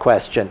at that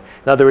question.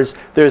 In other words,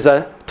 there's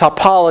a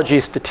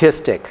topology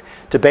statistic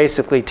to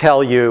basically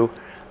tell you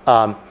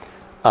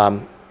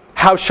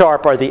how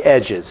sharp are the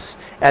edges.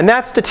 And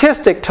that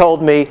statistic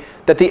told me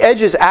that the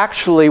edges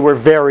actually were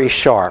very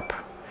sharp,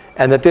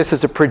 and that this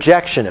is a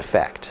projection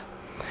effect.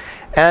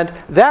 And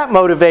that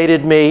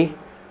motivated me,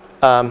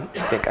 I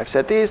think I've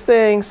said these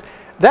things,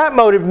 that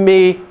motivated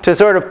me to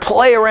sort of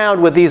play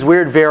around with these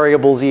weird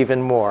variables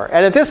even more.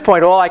 And at this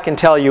point, all I can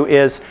tell you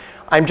is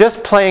I'm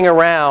just playing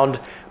around,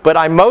 but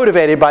I'm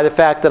motivated by the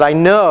fact that I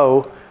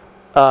know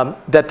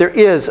that there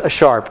is a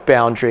sharp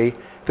boundary.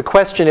 The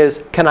question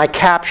is, can I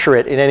capture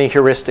it in any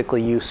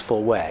heuristically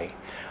useful way?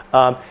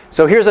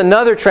 So here's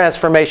another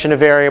transformation of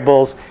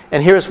variables,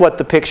 and here's what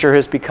the picture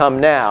has become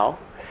now.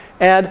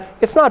 And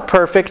it's not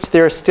perfect.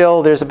 There's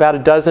about a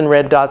dozen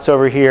red dots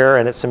over here,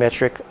 and it's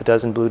symmetric, a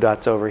dozen blue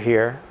dots over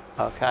here.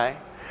 Okay?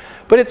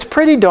 But it's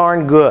pretty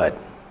darn good.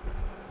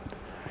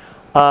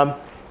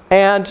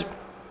 And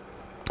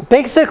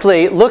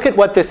basically, look at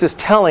what this is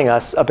telling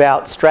us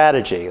about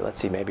strategy. Let's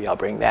see, maybe I'll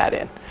bring that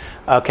in.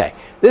 Okay.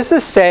 This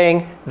is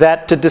saying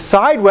that to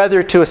decide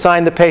whether to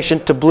assign the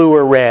patient to blue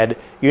or red,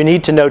 you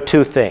need to know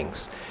 2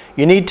 things.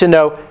 you need to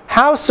know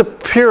how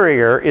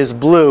superior is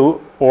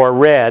blue or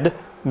red,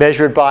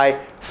 measured by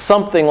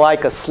something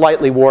like a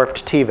slightly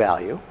warped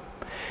t-value.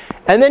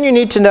 And then you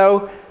need to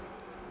know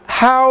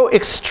how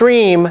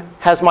extreme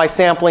has my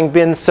sampling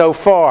been so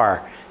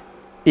far,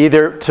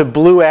 either to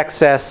blue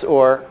excess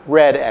or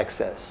red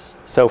excess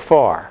so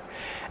far.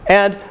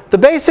 And the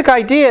basic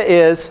idea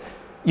is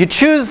you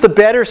choose the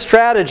better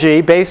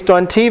strategy based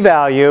on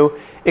t-value,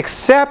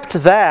 except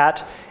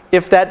that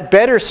if that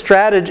better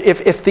strategy,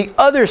 if the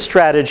other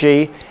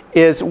strategy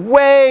is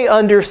way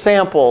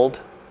undersampled,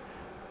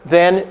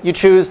 then you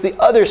choose the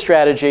other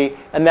strategy,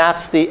 and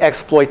that's the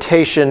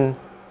exploitation,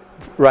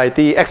 right,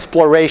 the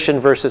exploration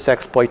versus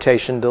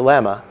exploitation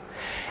dilemma.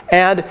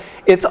 And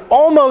it's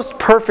almost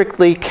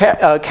perfectly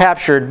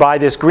captured by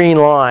this green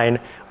line,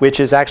 which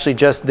is actually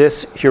just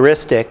this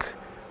heuristic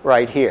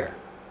right here.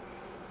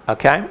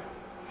 Okay?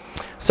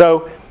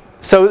 So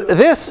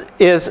this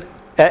is,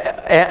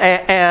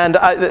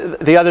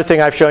 the other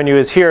thing I've shown you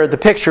is here, the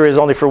picture is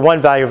only for one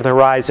value of the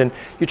horizon.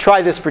 You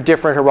try this for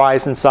different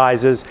horizon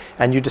sizes,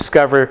 and you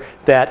discover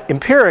that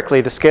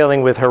empirically the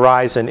scaling with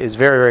horizon is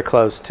very, very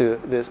close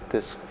to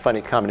this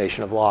funny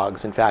combination of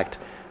logs. In fact,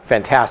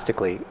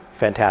 fantastically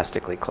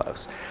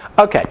close.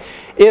 Okay,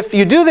 if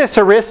you do this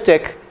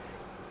heuristic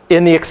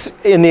in the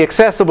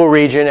accessible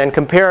region and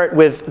compare it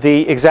with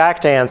the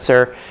exact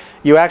answer,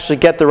 you actually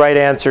get the right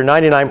answer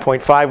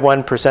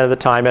 99.51% of the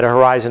time at a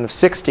horizon of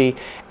 60,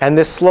 and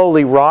this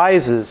slowly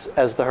rises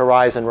as the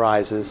horizon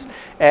rises.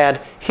 And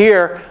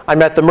here,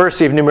 I'm at the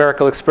mercy of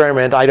numerical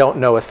experiment. I don't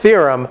know a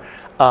theorem,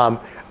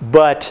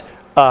 but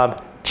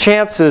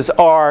chances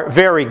are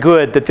very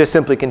good that this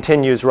simply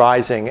continues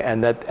rising,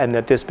 and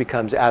that this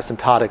becomes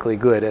asymptotically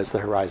good as the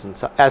horizon,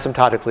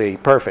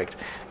 asymptotically perfect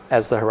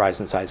as the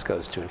horizon size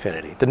goes to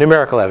infinity. The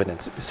numerical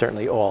evidence is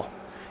certainly all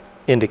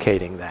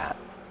indicating that.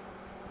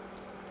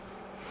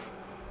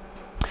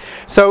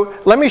 So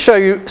let me show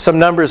you some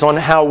numbers on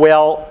how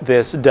well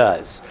this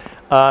does.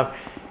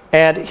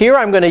 And here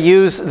I'm going to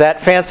use that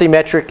fancy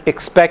metric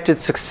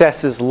expected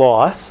successes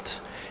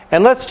lost.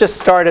 And let's just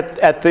start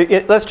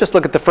let's just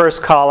look at the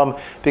first column,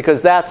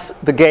 because that's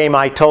the game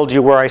I told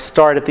you where I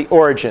start at the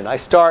origin. I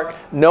start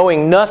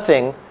knowing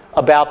nothing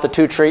about the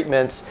two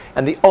treatments,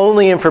 and the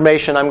only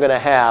information I'm going to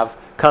have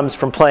comes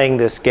from playing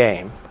this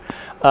game.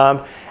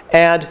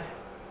 And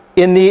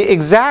in the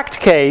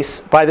exact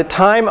case, by the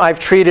time I've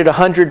treated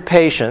 100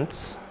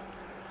 patients,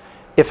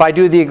 if I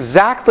do the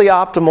exactly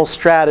optimal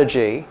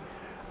strategy,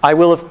 I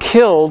will have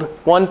killed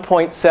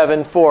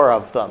 1.74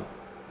 of them.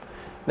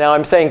 Now,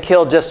 I'm saying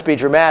killed just to be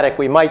dramatic.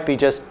 We might be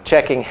just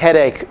checking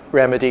headache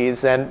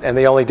remedies, and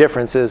the only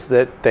difference is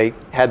that they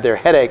had their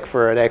headache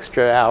for an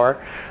extra hour.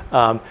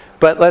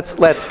 But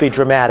let's be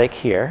dramatic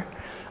here.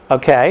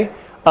 Okay?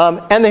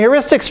 And the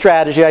heuristic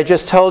strategy, I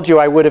just told you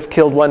I would have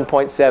killed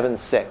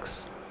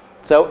 1.76.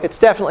 So it's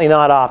definitely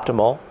not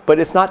optimal, but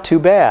it's not too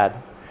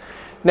bad.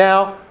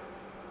 Now,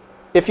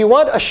 if you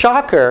want a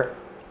shocker,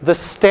 the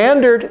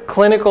standard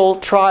clinical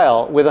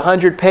trial with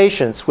 100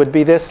 patients would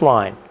be this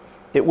line.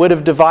 It would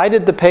have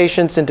divided the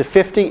patients into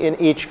 50 in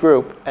each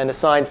group and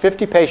assigned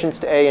 50 patients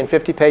to A and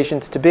 50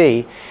 patients to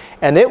B,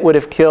 and it would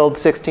have killed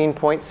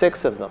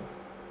 16.6 of them.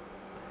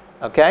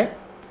 Okay?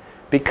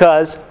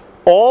 Because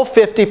all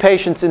 50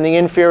 patients in the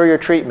inferior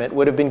treatment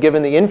would have been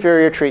given the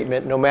inferior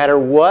treatment no matter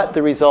what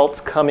the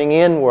results coming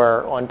in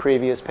were on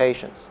previous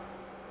patients.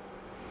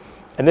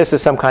 And this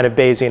is some kind of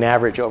Bayesian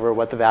average over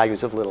what the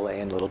values of little a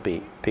and little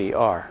b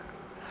are.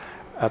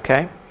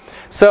 Okay?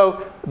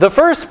 So the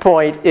first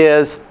point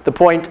is the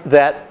point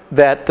that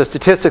the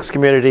statistics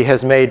community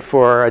has made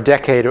for a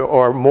decade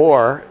or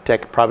more,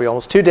 probably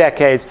almost 2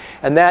 decades,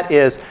 and that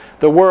is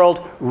the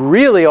world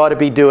really ought to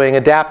be doing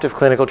adaptive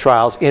clinical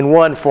trials in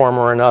one form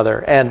or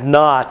another, and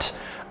not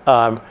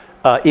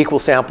equal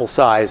sample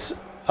size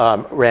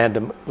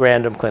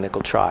random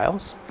clinical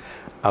trials.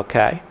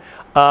 Okay?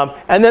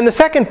 And then the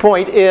second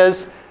point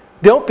is,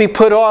 don't be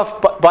put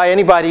off by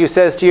anybody who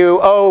says to you,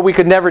 oh, we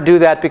could never do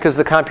that because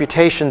the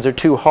computations are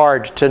too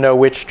hard to know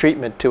which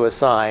treatment to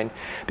assign.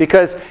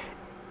 Because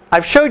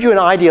I've showed you an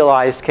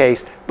idealized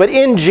case, but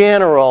in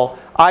general,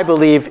 I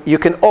believe you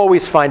can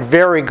always find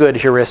very good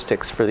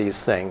heuristics for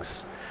these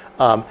things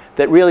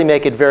that really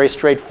make it very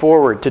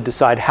straightforward to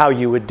decide how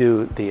you would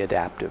do the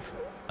adaptive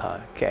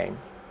game.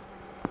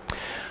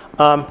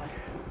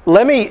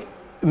 Let me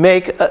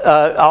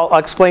I'll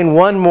explain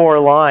one more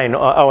line.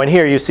 Oh, and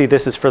here you see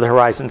this is for the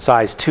horizon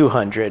size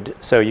 200.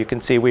 So you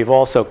can see we've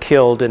also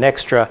killed an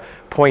extra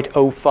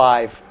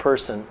 0.05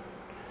 person.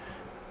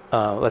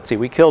 Let's see,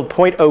 we killed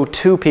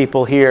 0.02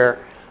 people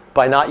here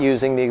by not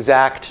using the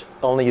exact,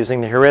 only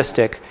using the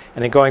heuristic.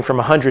 And then going from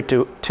 100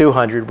 to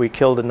 200, we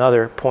killed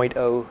another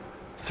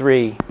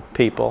 0.03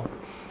 people.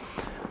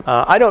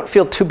 I don't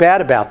feel too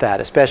bad about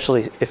that,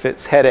 especially if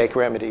it's headache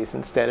remedies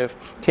instead of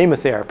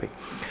chemotherapy.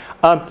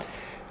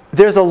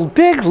 There's a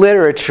big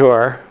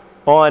literature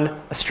on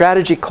a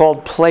strategy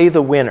called play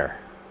the winner,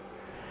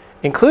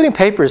 including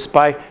papers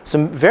by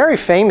some very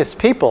famous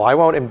people. I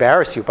won't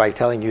embarrass you by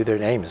telling you their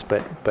names,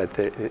 but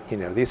you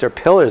know, these are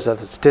pillars of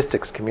the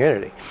statistics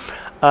community.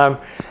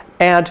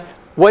 And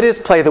what is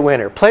play the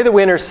winner? Play the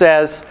winner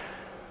says,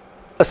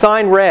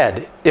 assign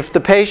red. If the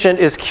patient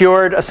is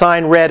cured,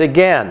 assign red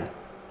again.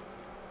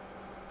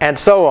 And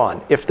so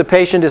on. If the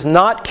patient is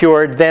not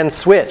cured, then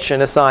switch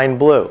and assign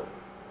blue.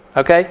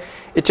 Okay?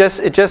 It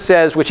just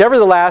says whichever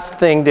the last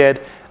thing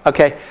did.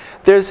 Okay?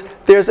 There's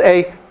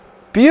a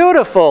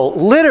beautiful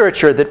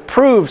literature that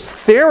proves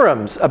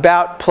theorems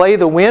about play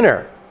the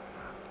winner.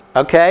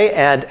 Okay,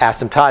 and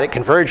asymptotic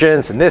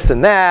convergence and this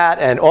and that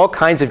and all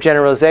kinds of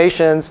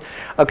generalizations.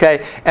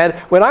 Okay, and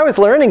when I was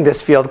learning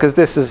this field, because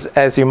this is,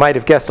 as you might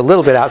have guessed, a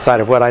little bit outside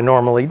of what I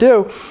normally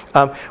do,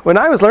 when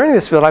I was learning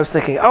this field, I was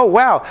thinking, oh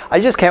wow, I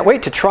just can't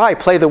wait to try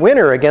play the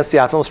winner against the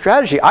optimal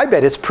strategy. I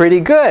bet it's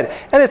pretty good,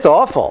 and it's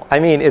awful. I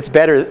mean, it's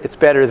better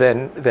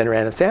than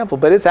random sample,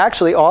 but it's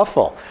actually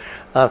awful.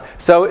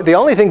 So the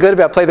only thing good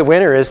about play the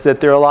winner is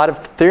that there are a lot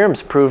of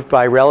theorems proved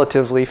by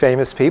relatively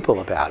famous people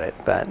about it,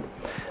 but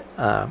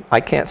I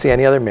can't see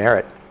any other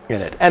merit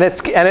in it. And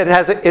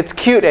it's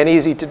cute and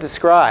easy to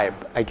describe,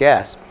 I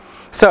guess.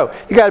 So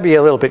you got to be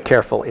a little bit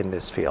careful in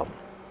this field.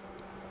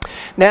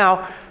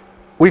 Now,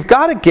 we've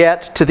got to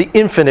get to the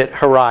infinite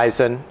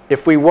horizon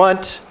if we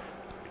want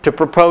to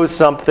propose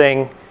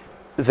something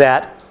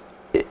that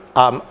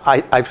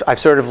I've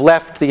sort of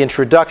left the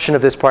introduction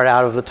of this part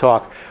out of the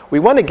talk. We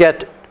want to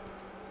get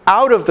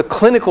out of the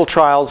clinical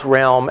trials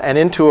realm and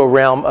into a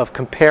realm of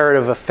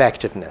comparative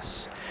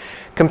effectiveness.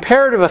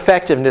 Comparative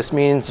effectiveness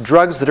means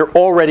drugs that are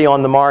already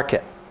on the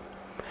market.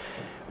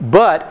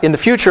 But in the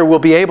future, we'll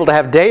be able to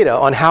have data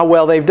on how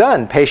well they've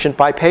done, patient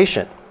by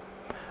patient.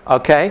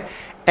 Okay?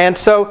 And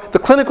so the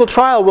clinical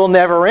trial will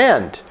never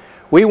end.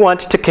 We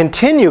want to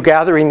continue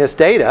gathering this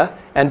data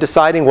and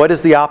deciding what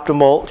is the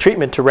optimal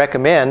treatment to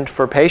recommend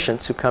for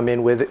patients who come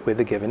in with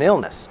a given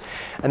illness.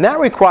 And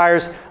that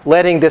requires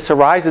letting this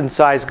horizon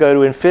size go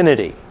to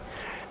infinity.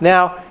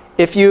 Now,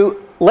 if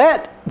you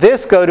let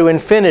this go to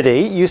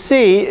infinity, you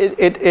see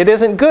it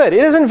isn't good.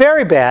 It isn't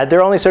very bad.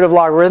 They're only sort of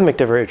logarithmic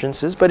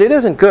divergences, but it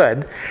isn't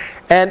good.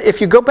 And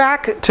if you go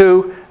back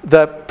to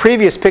the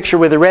previous picture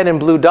with the red and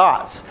blue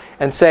dots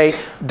and say,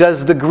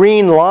 does the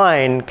green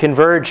line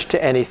converge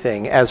to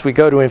anything as we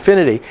go to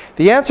infinity?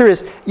 The answer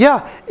is,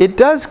 yeah, it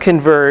does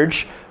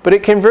converge, but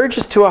it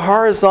converges to a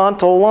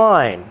horizontal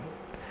line.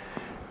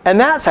 And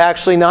that's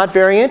actually not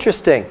very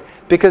interesting,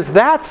 because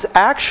that's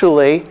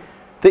actually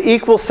the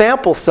equal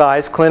sample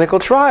size clinical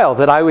trial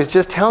that I was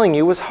just telling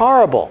you was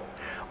horrible.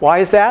 Why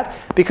is that?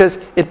 Because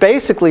it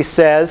basically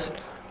says,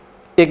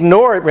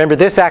 ignore it. Remember,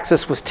 this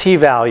axis was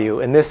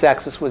t-value, and this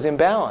axis was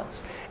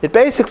imbalance. It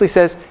basically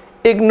says,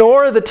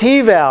 ignore the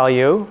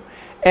t-value,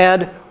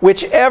 and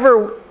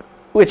whichever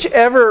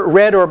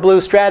red or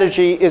blue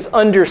strategy is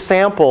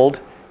undersampled,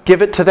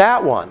 give it to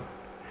that one.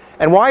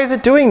 And why is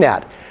it doing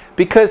that?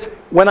 Because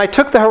when I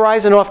took the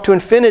horizon off to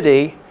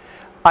infinity,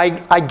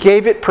 I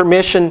gave it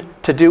permission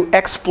to do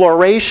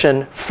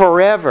exploration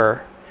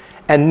forever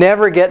and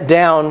never get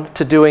down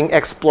to doing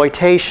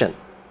exploitation,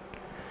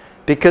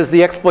 because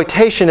the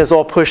exploitation is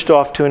all pushed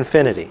off to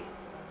infinity.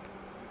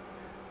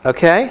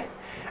 Okay?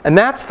 And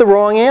that's the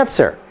wrong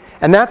answer.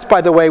 And that's,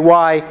 by the way,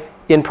 why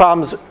in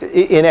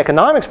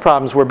economics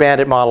problems where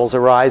bandit models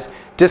arise,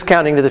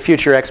 discounting the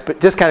future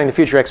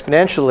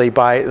exponentially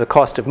by the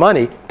cost of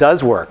money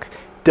does work,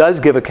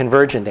 does give a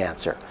convergent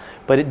answer.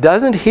 But it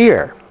doesn't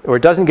here, or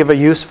it doesn't give a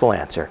useful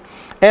answer.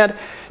 And,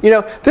 you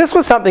know, this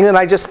was something that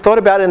I just thought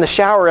about in the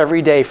shower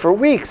every day for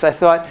weeks. I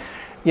thought,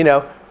 you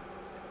know,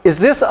 is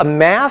this a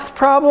math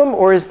problem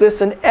or is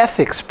this an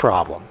ethics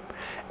problem?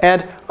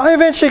 And I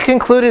eventually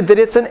concluded that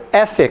it's an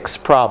ethics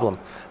problem.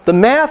 The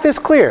math is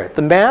clear.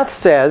 The math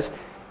says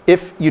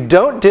if you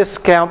don't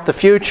discount the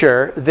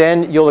future,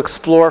 then you'll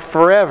explore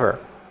forever.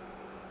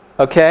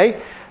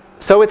 Okay?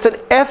 So it's an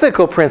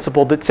ethical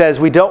principle that says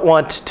we don't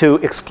want to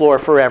explore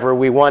forever.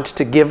 We want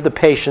to give the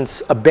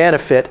patients a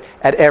benefit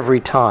at every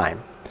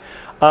time.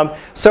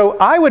 So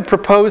I would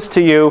propose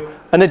to you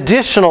an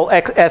additional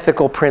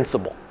ethical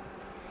principle.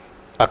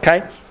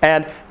 Okay?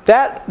 And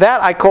that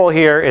I call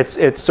here,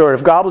 it's sort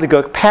of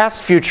gobbledygook,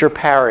 past-future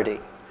parity.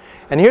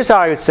 And here's how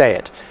I would say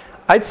it.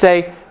 I'd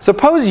say,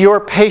 suppose your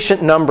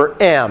patient number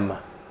M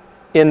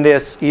in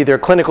this either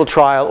clinical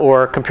trial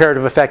or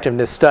comparative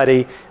effectiveness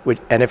study,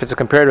 and if it's a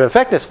comparative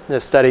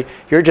effectiveness study,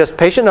 you're just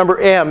patient number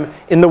M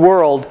in the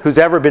world who's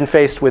ever been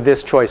faced with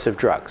this choice of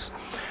drugs.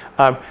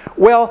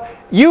 Well,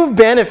 you've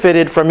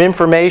benefited from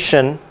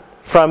information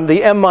from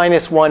the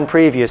M-1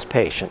 previous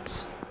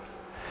patients.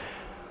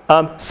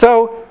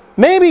 So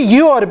maybe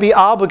you ought to be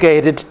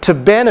obligated to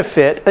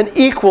benefit an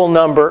equal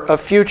number of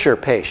future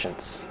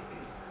patients,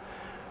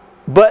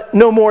 but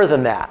no more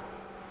than that.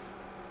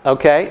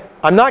 Okay?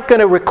 I'm not going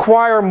to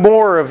require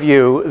more of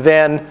you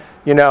than,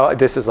 you know,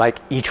 this is like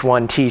each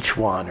one teach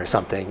one or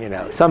something, you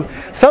know.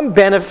 Some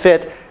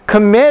benefit,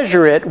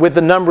 commensurate with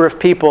the number of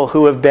people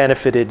who have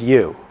benefited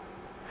you.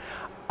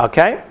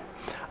 Okay?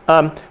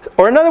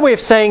 Or another way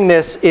of saying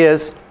this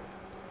is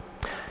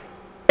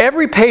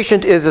every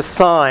patient is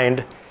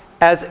assigned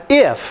as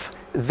if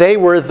they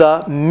were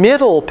the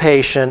middle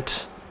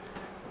patient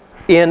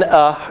in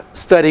a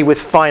study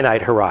with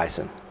finite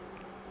horizon.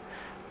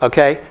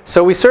 Okay?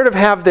 So we sort of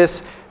have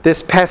this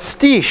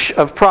pastiche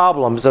of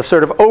problems, of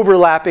sort of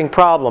overlapping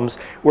problems,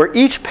 where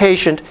each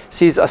patient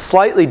sees a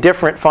slightly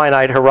different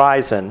finite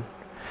horizon.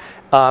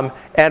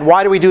 And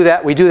why do we do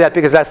that? We do that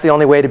because that's the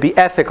only way to be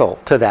ethical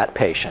to that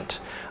patient.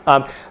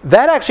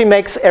 That actually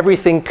makes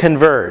everything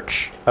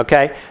converge.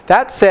 Okay?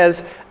 That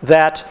says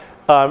that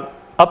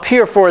up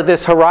here for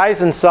this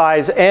horizon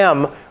size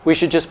m, we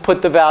should just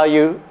put the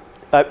value,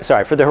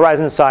 for the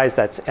horizon size,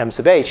 that's m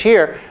sub h.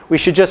 Here, we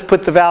should just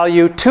put the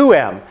value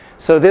 2m.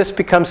 So this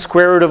becomes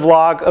square root of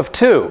log of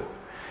 2.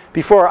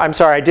 Before, I'm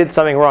sorry, I did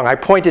something wrong. I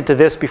pointed to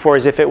this before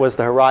as if it was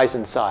the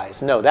horizon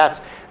size. No,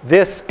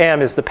 this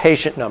m is the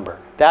patient number.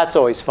 That's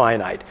always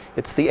finite.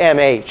 It's the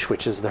mh,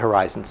 which is the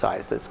horizon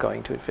size that's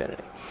going to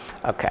infinity.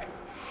 Okay.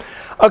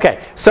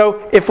 Okay,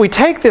 so if we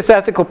take this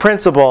ethical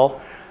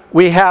principle,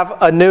 we have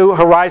a new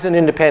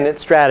horizon-independent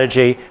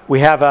strategy.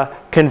 We have a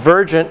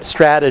convergent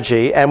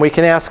strategy, and we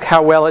can ask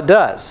how well it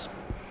does.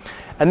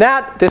 And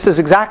this is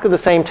exactly the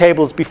same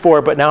table as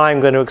before, but now I'm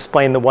going to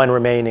explain the one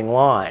remaining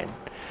line.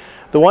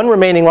 The one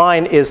remaining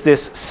line is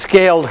this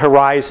scaled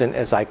horizon,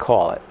 as I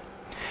call it.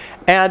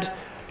 And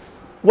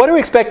what do we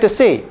expect to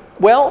see?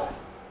 Well,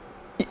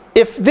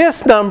 if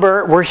this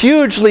number were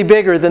hugely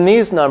bigger than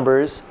these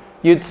numbers,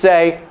 you'd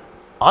say,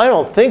 I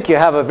don't think you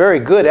have a very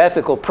good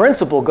ethical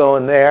principle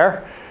going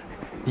there.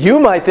 You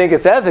might think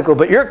it's ethical,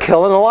 but you're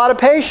killing a lot of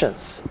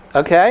patients.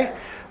 Okay?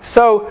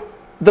 So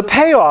the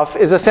payoff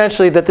is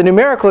essentially that the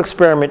numerical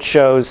experiment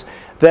shows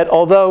that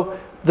although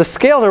the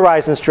scaled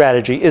horizon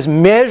strategy is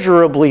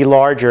measurably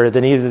larger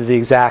than either the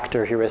exact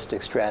or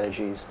heuristic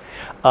strategies,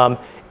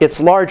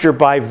 it's larger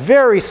by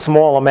very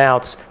small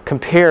amounts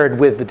compared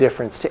with the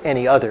difference to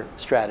any other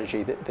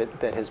strategy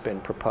that has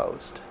been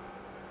proposed.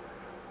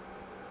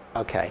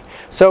 Okay,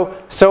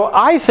 so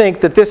I think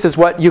that this is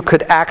what you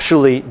could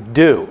actually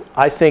do.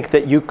 I think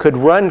that you could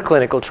run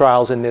clinical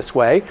trials in this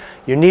way.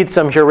 You need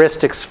some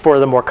heuristics for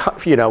the more,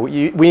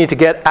 we need to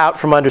get out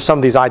from under some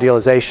of these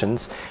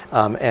idealizations,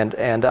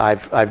 and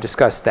I've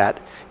discussed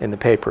that in the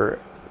paper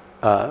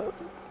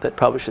that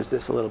publishes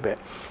this a little bit.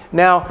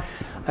 Now,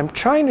 I'm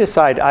trying to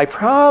decide, I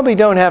probably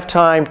don't have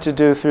time to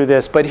do through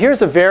this, but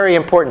here's a very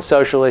important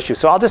social issue.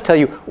 So I'll just tell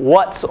you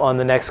what's on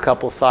the next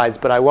couple slides,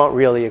 but I won't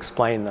really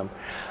explain them.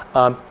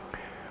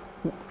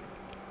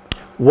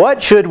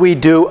 What should we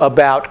do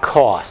about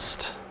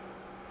cost?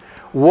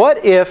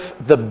 What if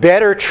the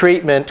better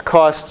treatment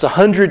costs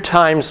 100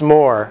 times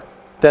more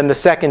than the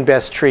second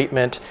best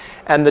treatment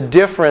and the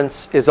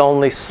difference is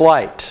only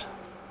slight?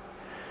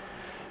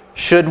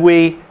 Should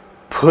we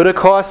put a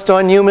cost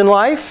on human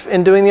life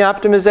in doing the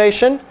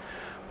optimization?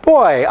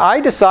 Boy, I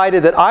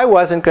decided that I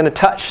wasn't going to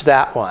touch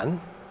that one.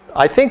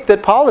 I think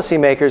that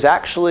policymakers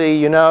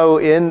actually,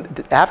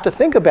 have to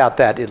think about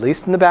that, at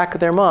least in the back of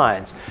their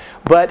minds.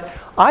 But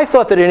I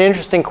thought that an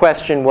interesting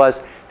question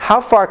was,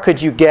 how far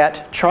could you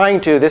get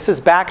this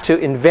is back to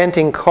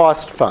inventing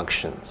cost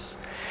functions.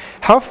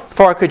 How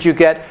far could you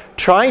get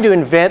trying to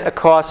invent a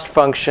cost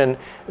function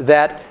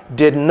that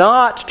did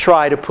not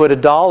try to put a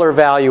dollar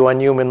value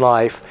on human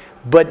life,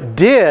 but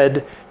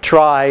did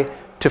try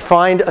to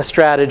find a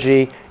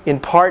strategy in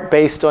part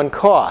based on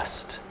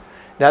cost?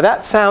 Now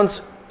that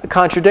sounds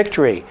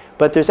contradictory,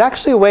 but there's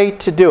actually a way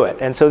to do it.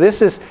 And so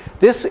this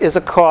is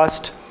a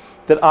cost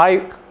that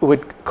I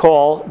would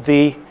call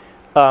the,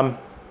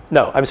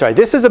 no, I'm sorry,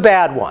 this is a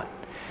bad one.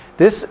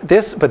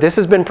 But this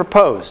has been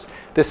proposed.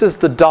 This is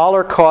the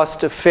dollar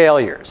cost of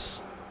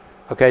failures.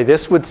 Okay,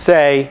 this would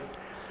say,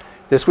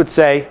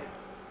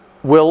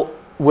 we'll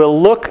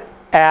look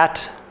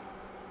at,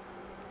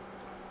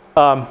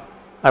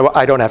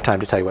 I don't have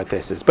time to tell you what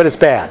this is, but it's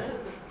bad.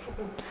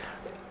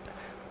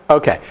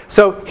 Okay,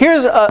 so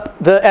here's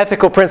the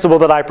ethical principle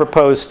that I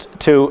proposed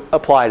to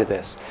apply to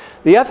this.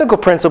 The ethical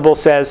principle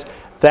says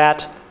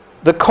that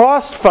the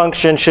cost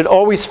function should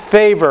always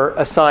favor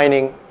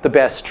assigning the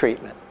best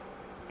treatment.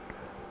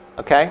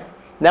 Okay?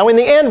 Now in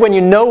the end, when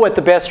you know what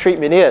the best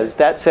treatment is,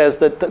 that says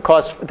that the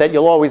cost, that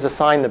you'll always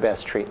assign the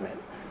best treatment.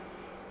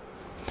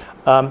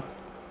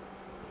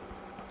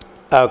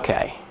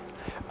 Okay.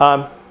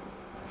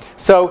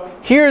 So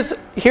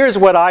here's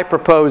what I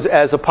propose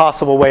as a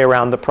possible way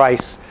around the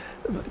price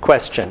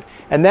question.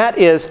 And that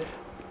is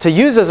to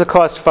use as a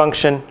cost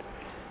function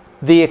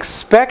the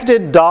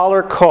expected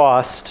dollar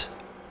cost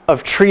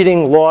of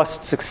treating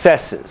lost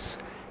successes.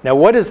 Now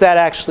what does that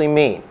actually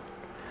mean?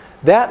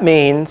 That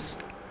means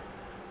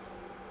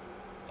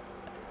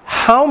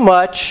how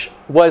much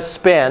was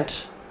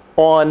spent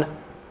on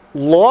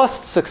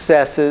lost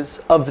successes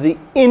of the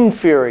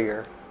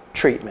inferior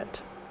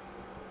treatment.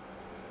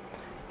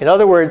 In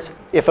other words,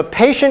 if a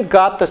patient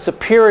got the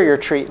superior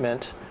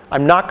treatment,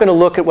 I'm not going to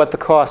look at what the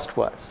cost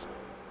was.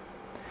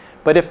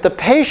 But if the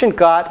patient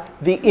got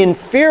the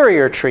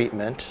inferior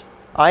treatment,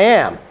 I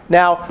am.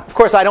 Now, of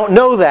course, I don't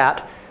know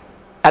that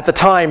at the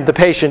time the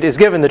patient is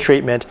given the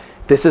treatment.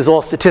 This is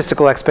all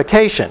statistical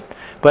expectation.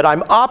 But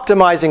I'm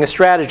optimizing a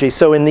strategy,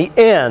 so in the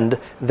end,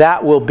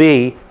 that will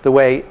be the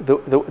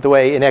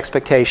way in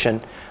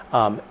expectation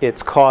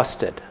it's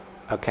costed.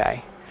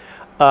 Okay?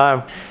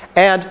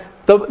 And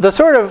the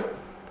sort of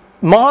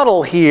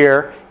model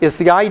here is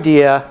the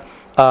idea.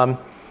 I'm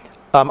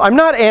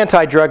not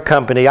anti-drug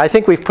company. I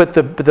think we've put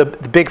the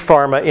big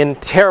pharma in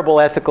terrible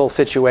ethical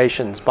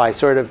situations by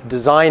sort of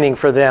designing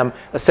for them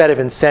a set of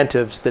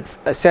incentives that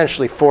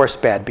essentially force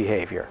bad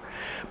behavior.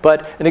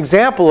 But an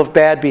example of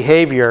bad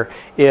behavior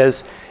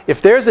is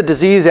if there's a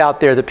disease out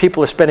there that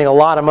people are spending a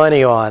lot of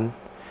money on,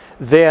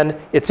 then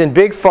it's in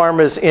big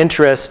pharma's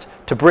interest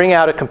to bring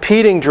out a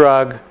competing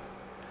drug,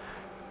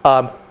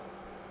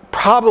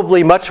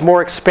 probably much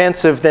more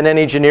expensive than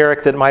any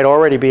generic that might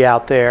already be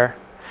out there,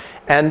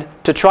 and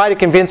to try to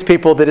convince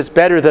people that it's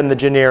better than the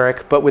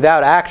generic, but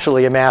without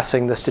actually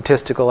amassing the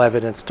statistical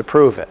evidence to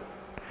prove it.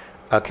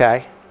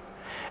 Okay?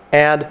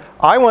 And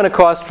I want a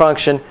cost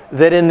function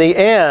that in the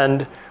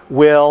end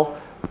will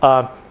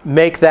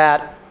make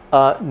that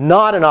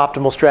not an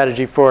optimal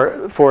strategy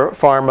for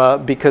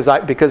pharma,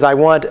 because I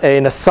want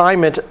an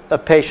assignment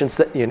of patients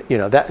that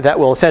that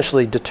will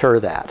essentially deter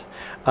that.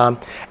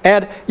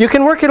 And you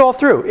can work it all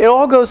through. It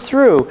all goes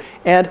through,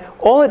 and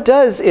all it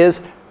does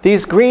is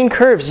these green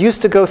curves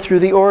used to go through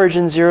the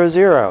origin 0,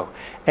 0,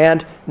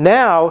 and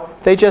now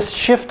they just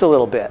shift a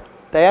little bit.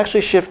 They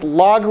actually shift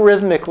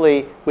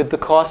logarithmically with the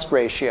cost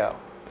ratio.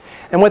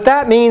 And what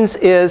that means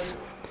is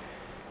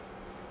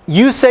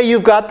you say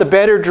you've got the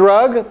better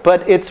drug,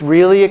 but it's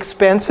really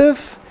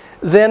expensive,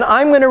 then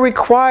I'm going to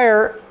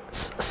require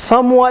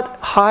somewhat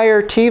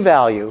higher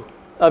t-value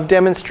of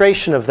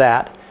demonstration of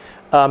that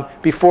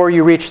before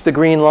you reach the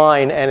green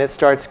line and it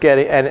starts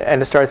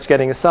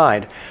getting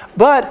assigned.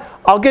 But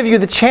I'll give you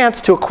the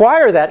chance to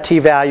acquire that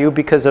t-value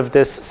because of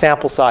this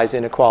sample size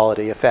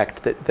inequality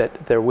effect that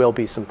there will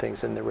be some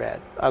things in the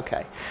red.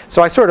 Okay,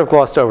 so I sort of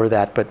glossed over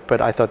that,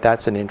 but I thought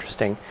that's an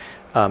interesting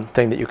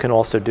thing that you can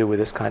also do with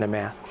this kind of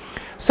math.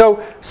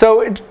 So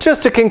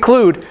just to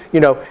conclude,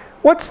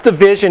 what's the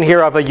vision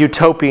here of a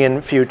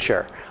utopian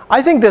future?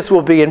 I think this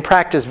will be in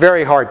practice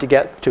very hard to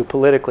get to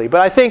politically,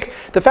 but I think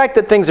the fact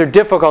that things are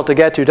difficult to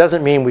get to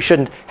doesn't mean we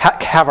shouldn't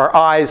have our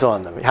eyes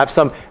on them, have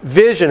some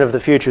vision of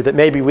the future that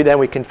maybe then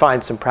we can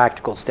find some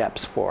practical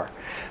steps for.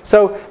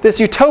 So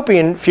this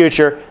utopian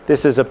future,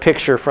 this is a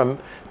picture from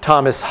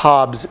Thomas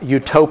Hobbes'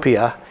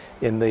 Utopia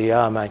in the,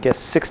 I guess,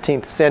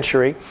 16th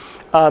century,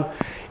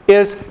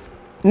 is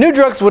new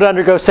drugs would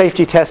undergo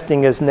safety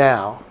testing as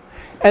now,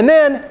 and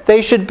then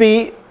they should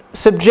be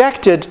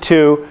subjected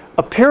to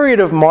a period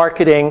of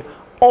marketing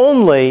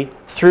only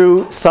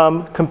through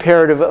some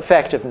comparative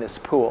effectiveness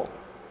pool.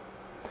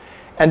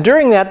 And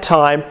during that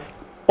time,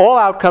 all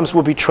outcomes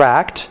will be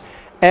tracked,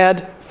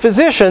 and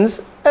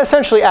physicians,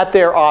 essentially at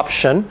their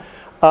option,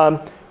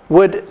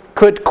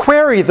 could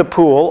query the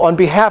pool on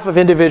behalf of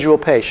individual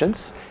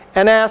patients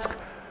and ask,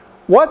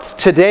 what's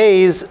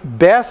today's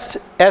best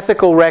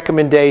ethical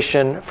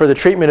recommendation for the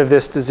treatment of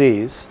this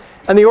disease?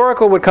 And the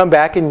oracle would come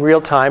back in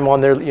real time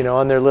on their,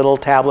 on their little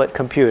tablet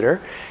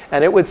computer,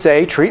 and it would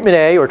say treatment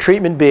A or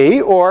treatment B,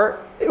 or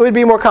it would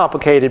be more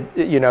complicated,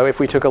 if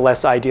we took a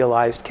less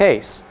idealized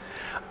case.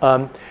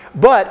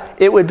 But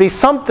it would be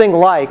something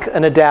like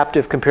an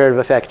adaptive comparative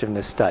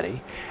effectiveness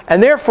study.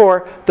 And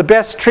therefore, the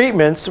best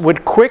treatments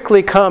would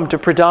quickly come to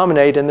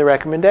predominate in the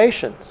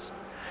recommendations.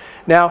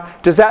 Now,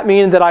 does that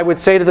mean that I would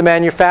say to the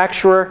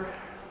manufacturer,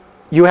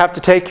 you have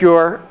to take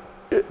your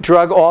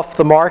drug off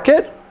the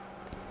market?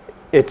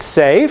 It's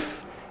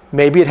safe.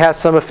 Maybe it has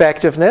some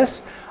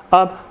effectiveness.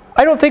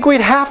 I don't think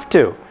we'd have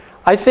to.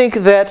 I think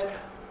that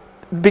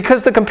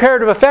because the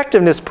comparative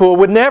effectiveness pool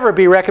would never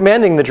be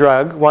recommending the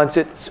drug once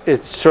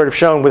it's sort of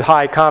shown with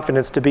high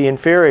confidence to be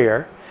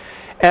inferior,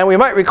 and we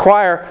might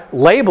require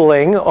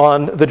labeling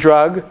on the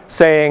drug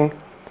saying,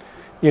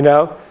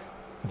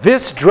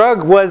 this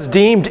drug was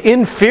deemed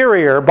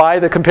inferior by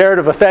the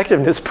comparative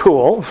effectiveness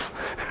pool,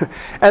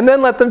 and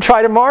then let them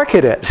try to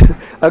market it,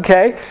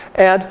 okay?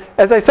 And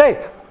as I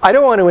say, I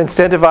don't want to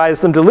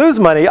incentivize them to lose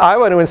money. I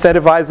want to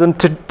incentivize them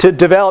to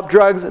develop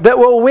drugs that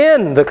will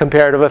win the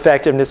comparative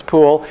effectiveness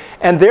pool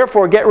and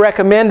therefore get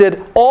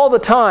recommended all the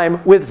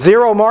time with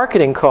zero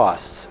marketing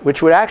costs,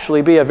 which would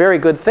actually be a very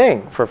good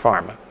thing for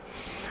pharma.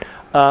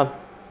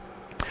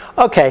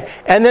 Okay,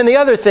 and then the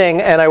other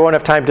thing, and I won't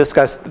have time to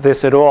discuss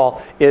this at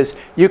all, is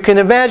you can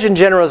imagine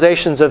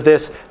generalizations of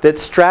this that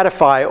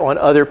stratify on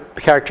other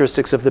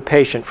characteristics of the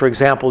patient, for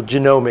example,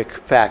 genomic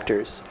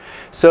factors,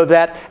 so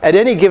that at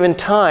any given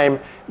time,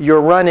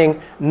 you're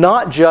running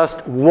not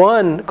just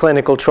one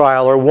clinical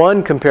trial or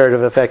one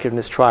comparative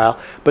effectiveness trial,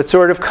 but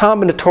sort of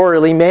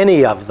combinatorially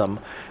many of them,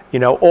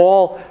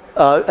 all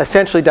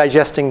essentially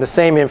digesting the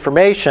same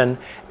information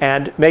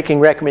and making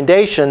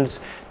recommendations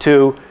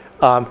to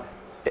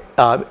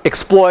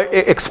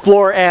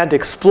explore and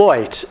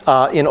exploit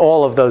in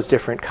all of those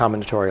different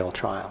combinatorial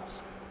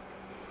trials.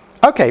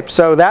 Okay,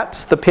 so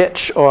that's the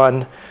pitch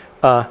on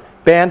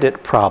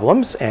Bandit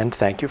problems, and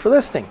thank you for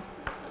listening.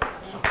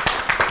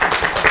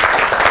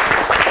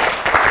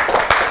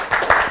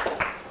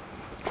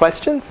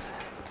 Questions?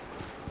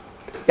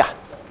 Yeah.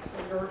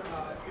 So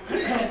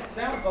it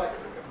sounds like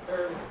the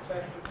comparative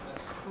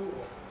effectiveness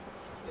pool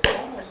is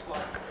almost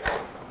like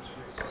outcomes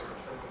research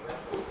or the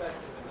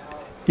retrospective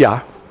analysis.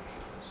 Yeah.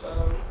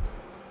 So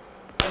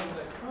in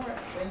the current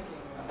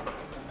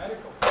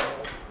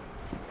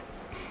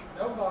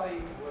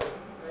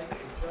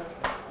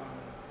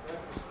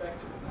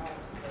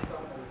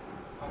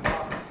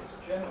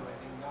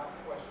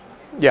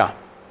Yeah,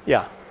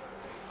 yeah,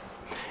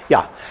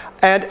 yeah.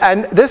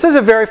 And this is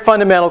a very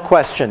fundamental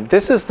question.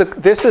 This is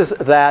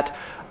that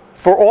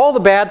for all the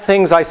bad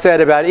things I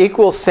said about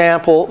equal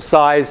sample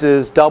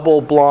sizes,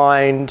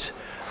 double-blind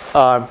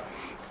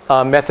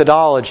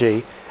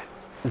methodology,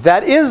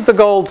 that is the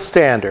gold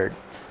standard.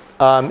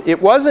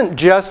 It wasn't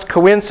just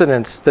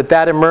coincidence that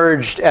that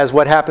emerged as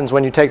what happens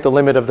when you take the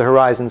limit of the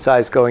horizon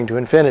size going to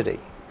infinity.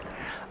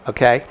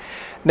 Okay?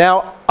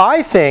 Now,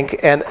 I think,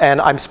 and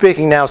I'm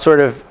speaking now sort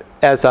of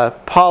as a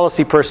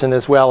policy person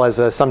as well as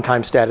a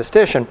sometimes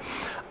statistician,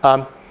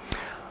 I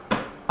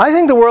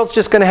think the world's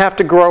just going to have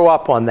to grow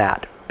up on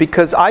that,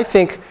 because I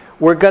think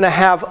we're going to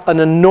have an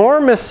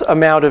enormous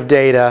amount of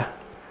data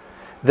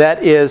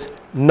that is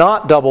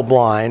not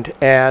double-blind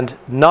and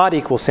not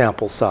equal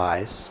sample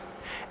size.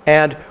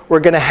 And we're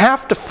going to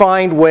have to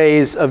find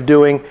ways of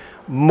doing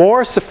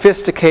more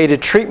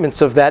sophisticated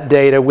treatments of that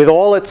data with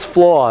all its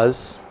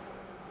flaws,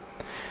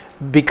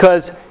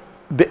 because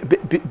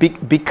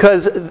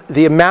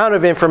the amount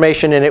of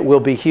information in it will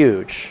be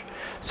huge.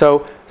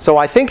 So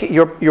I think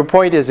your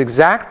point is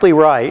exactly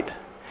right,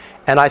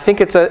 and I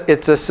think it's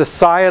a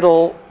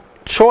societal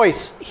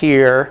choice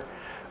here.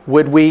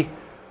 Would we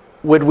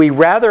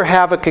rather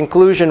have a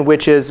conclusion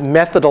which is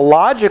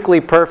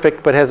methodologically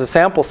perfect but has a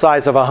sample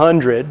size of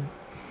 100,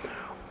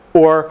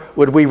 or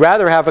would we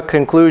rather have a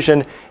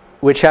conclusion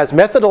which has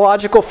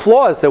methodological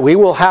flaws that we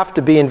will have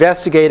to be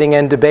investigating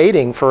and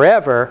debating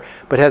forever,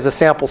 but has a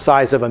sample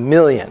size of 1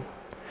 million?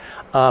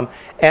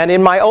 And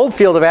in my old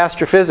field of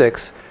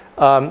astrophysics,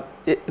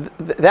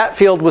 that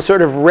field was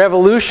sort of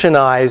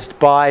revolutionized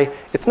by,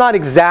 it's not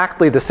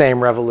exactly the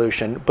same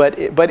revolution, but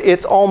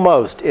it's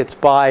almost. It's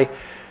by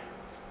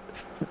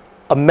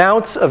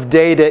amounts of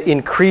data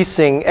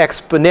increasing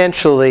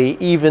exponentially,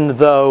 even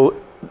though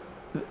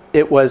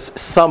it was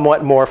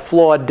somewhat more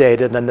flawed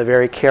data than the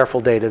very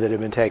careful data that had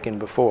been taken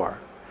before.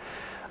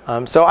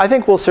 So I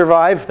think we'll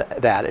survive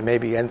that and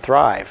maybe and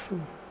thrive.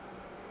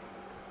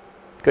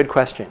 Good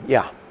question.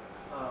 Yeah.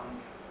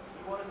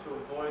 You wanted to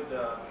avoid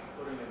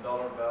putting a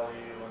dollar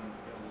value on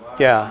line,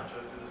 Yeah.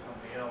 just to do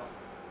something else.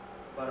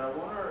 But I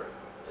wonder,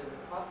 is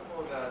it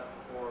possible that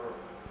for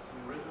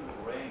some reasonable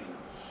range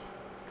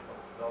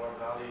of dollar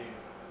value,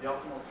 the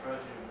optimal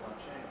strategy will not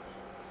change?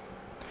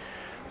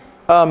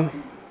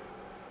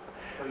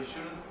 So you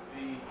shouldn't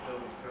be so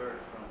deterred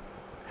from.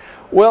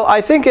 Well, I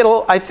think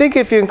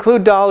if you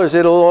include dollars,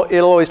 it'll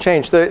always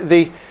change.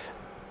 The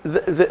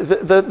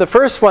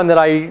first one that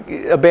I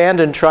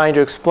abandoned trying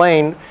to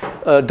explain,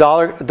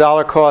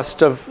 dollar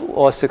cost of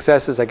lost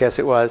successes, I guess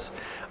it was.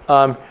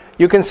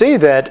 You can see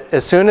that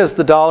as soon as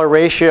the dollar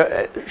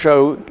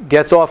ratio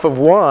gets off of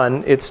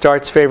 1, it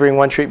starts favoring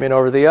one treatment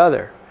over the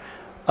other.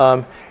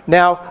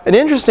 Now, an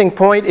interesting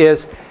point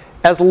is,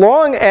 as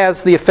long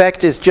as the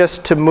effect is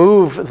just to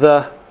move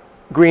the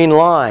green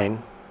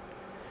line,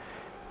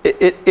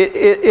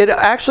 it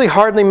actually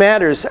hardly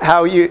matters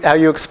how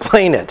you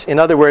explain it. In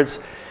other words,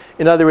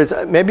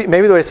 maybe the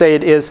way to say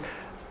it is,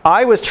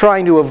 I was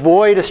trying to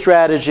avoid a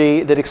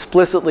strategy that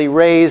explicitly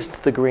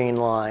raised the green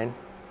line,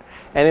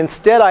 and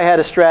instead I had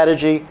a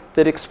strategy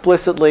that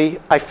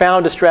I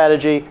found a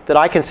strategy that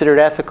I considered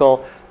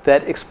ethical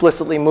that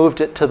explicitly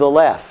moved it to the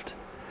left.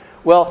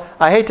 Well,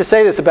 I hate to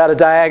say this about a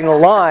diagonal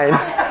line.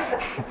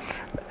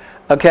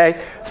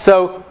 Okay,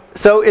 so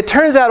it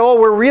turns out all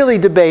we're really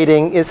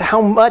debating is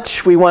how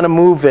much we want to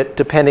move it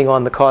depending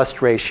on the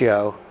cost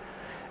ratio.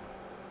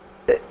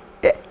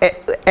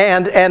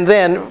 And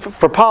then,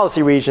 for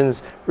policy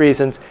reasons,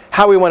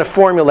 how we want to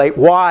formulate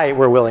why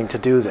we're willing to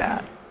do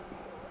that.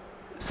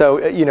 So,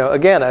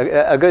 again,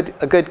 a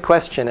good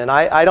question, and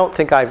I don't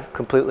think I've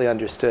completely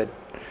understood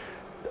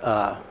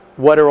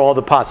what are all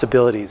the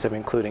possibilities of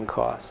including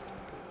cost.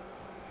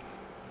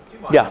 Do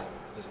you mind Yeah.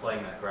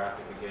 displaying that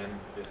graphic again?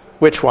 Just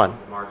Which one?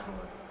 the marginal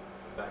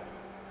effect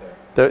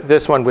there.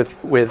 This one with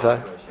Cost ratios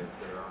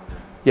that are on there.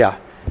 yeah,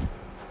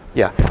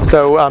 yeah.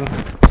 So If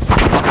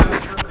I'm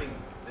interpreting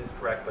this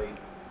correctly,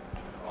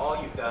 all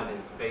you've done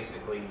is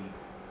basically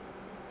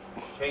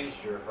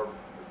changed your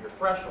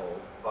threshold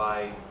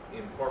by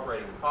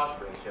incorporating the cost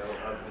ratio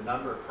of the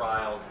number of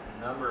trials,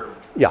 the number.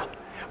 yeah,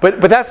 but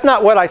that's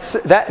not what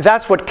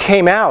that's what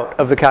came out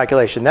of the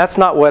calculation. That's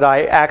not what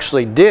I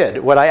actually did.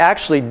 What I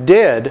actually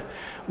did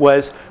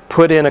was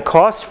put in a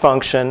cost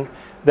function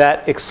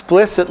that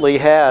explicitly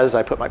has.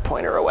 I put my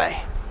pointer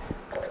away.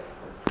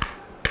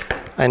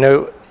 I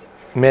know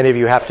many of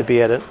you have to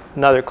be at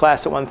another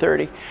class at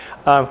 1:30.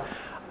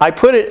 I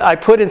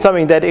put in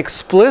something that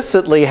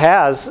explicitly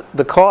has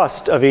the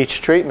cost of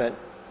each treatment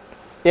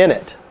in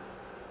it.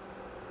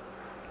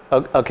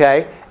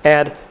 Okay,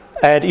 and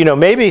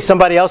maybe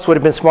somebody else would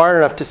have been smart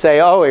enough to say,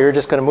 oh, you're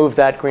just going to move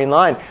that green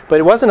line. But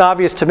it wasn't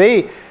obvious to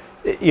me.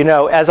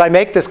 As I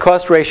make this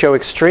cost ratio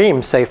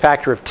extreme, say a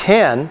factor of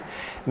 10,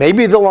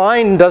 maybe the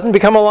line doesn't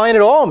become a line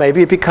at all.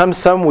 Maybe it becomes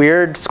some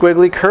weird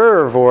squiggly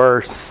curve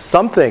or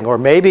something. Or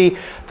maybe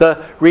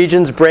the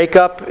regions break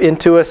up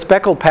into a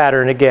speckled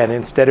pattern again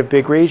instead of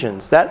big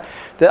regions.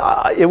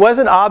 It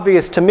wasn't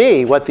obvious to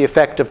me what the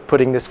effect of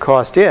putting this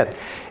cost in.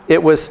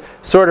 it was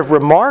sort of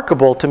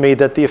remarkable to me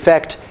that the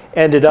effect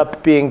ended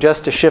up being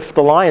just to shift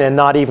the line and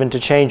not even to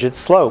change its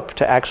slope,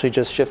 to actually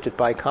just shift it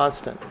by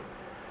constant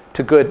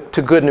to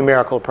good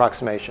numerical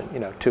approximation, you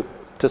know, to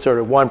sort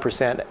of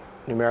 1%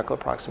 numerical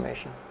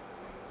approximation.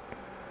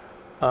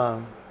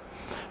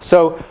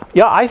 So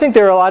yeah, I think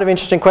there are a lot of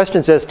interesting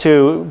questions as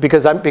to,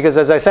 because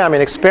as I say, I'm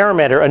an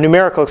experimenter, a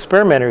numerical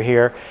experimenter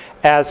here,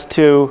 as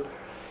to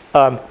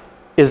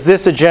is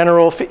it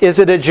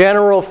a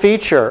general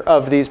feature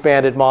of these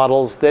banded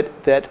models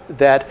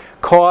that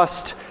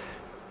cost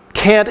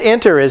can't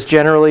enter as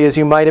generally as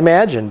you might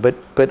imagine,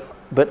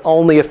 but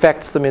only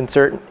affects them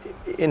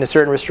in a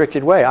certain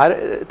restricted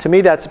way. To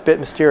me, that's a bit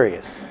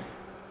mysterious.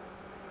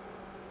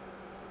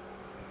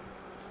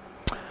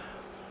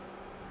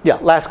 Yeah,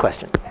 last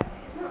question.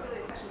 It's not really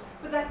a question,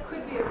 but that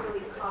could be a really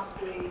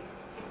costly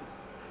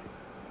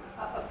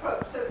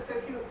approach. So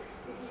if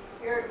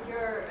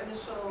your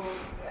initial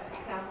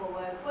example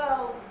was,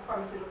 well,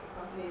 pharmaceutical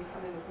companies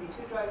coming with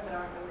me-too drugs that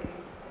aren't really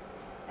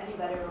any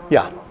better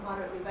or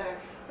moderately better.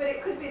 But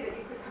it could be that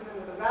you could come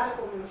in with a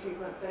radical new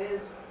treatment that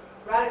is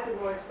radically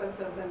more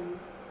expensive than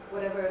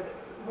whatever,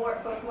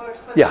 both more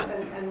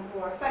expensive and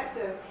more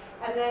effective,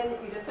 and then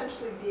you'd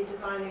essentially be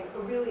designing a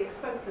really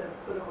expensive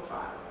clinical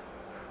trial.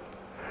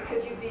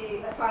 Because you'd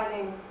be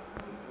assigning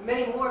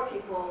many more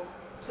people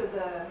to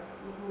the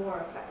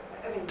more effective.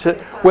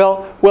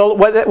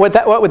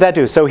 What would that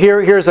do? So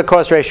here's a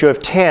cost ratio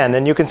of 10,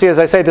 and you can see, as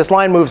I say, this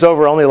line moves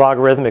over only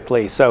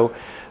logarithmically. So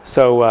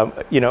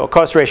you know, a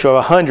cost ratio of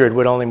 100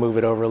 would only move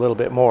it over a little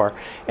bit more.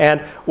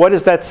 And what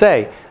does that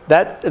say?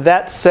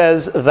 That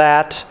says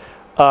that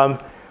and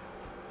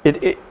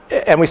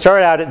we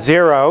start out at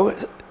 0,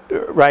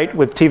 right,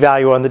 with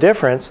t-value on the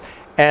difference.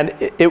 And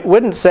it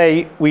wouldn't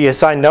say we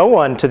assign no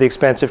one to the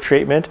expensive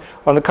treatment.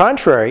 On the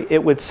contrary,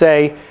 it would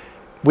say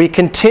we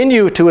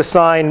continue to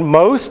assign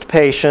most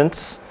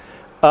patients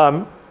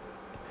to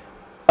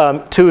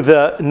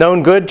the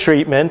known good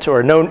treatment,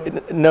 or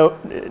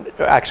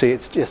actually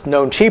it's just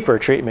known cheaper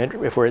treatment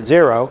if we're at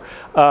 0.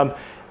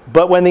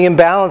 But when the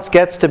imbalance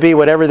gets to be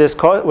whatever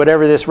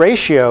this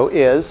ratio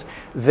is,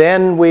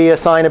 then we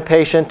assign a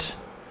patient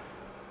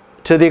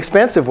to the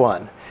expensive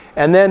one.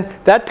 And then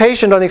that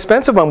patient on the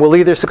expensive one will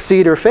either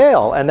succeed or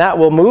fail, and that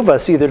will move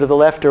us either to the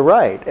left or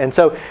right. And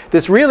so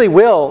this really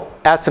will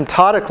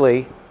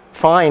asymptotically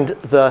find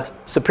the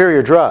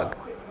superior drug.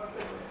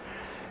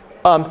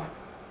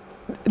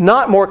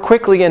 Not more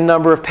quickly in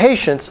number of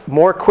patients,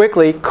 more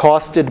quickly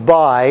costed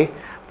by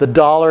the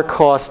dollar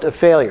cost of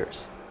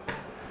failures.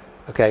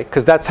 Okay,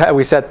 because that's how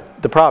we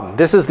set the problem.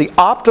 This is the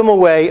optimal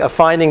way of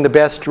finding the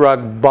best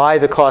drug by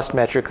the cost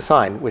metric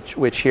assigned,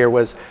 which here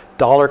was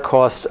dollar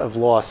cost of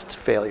lost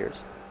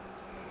failures.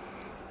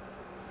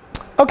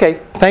 Okay,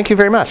 thank you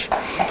very much.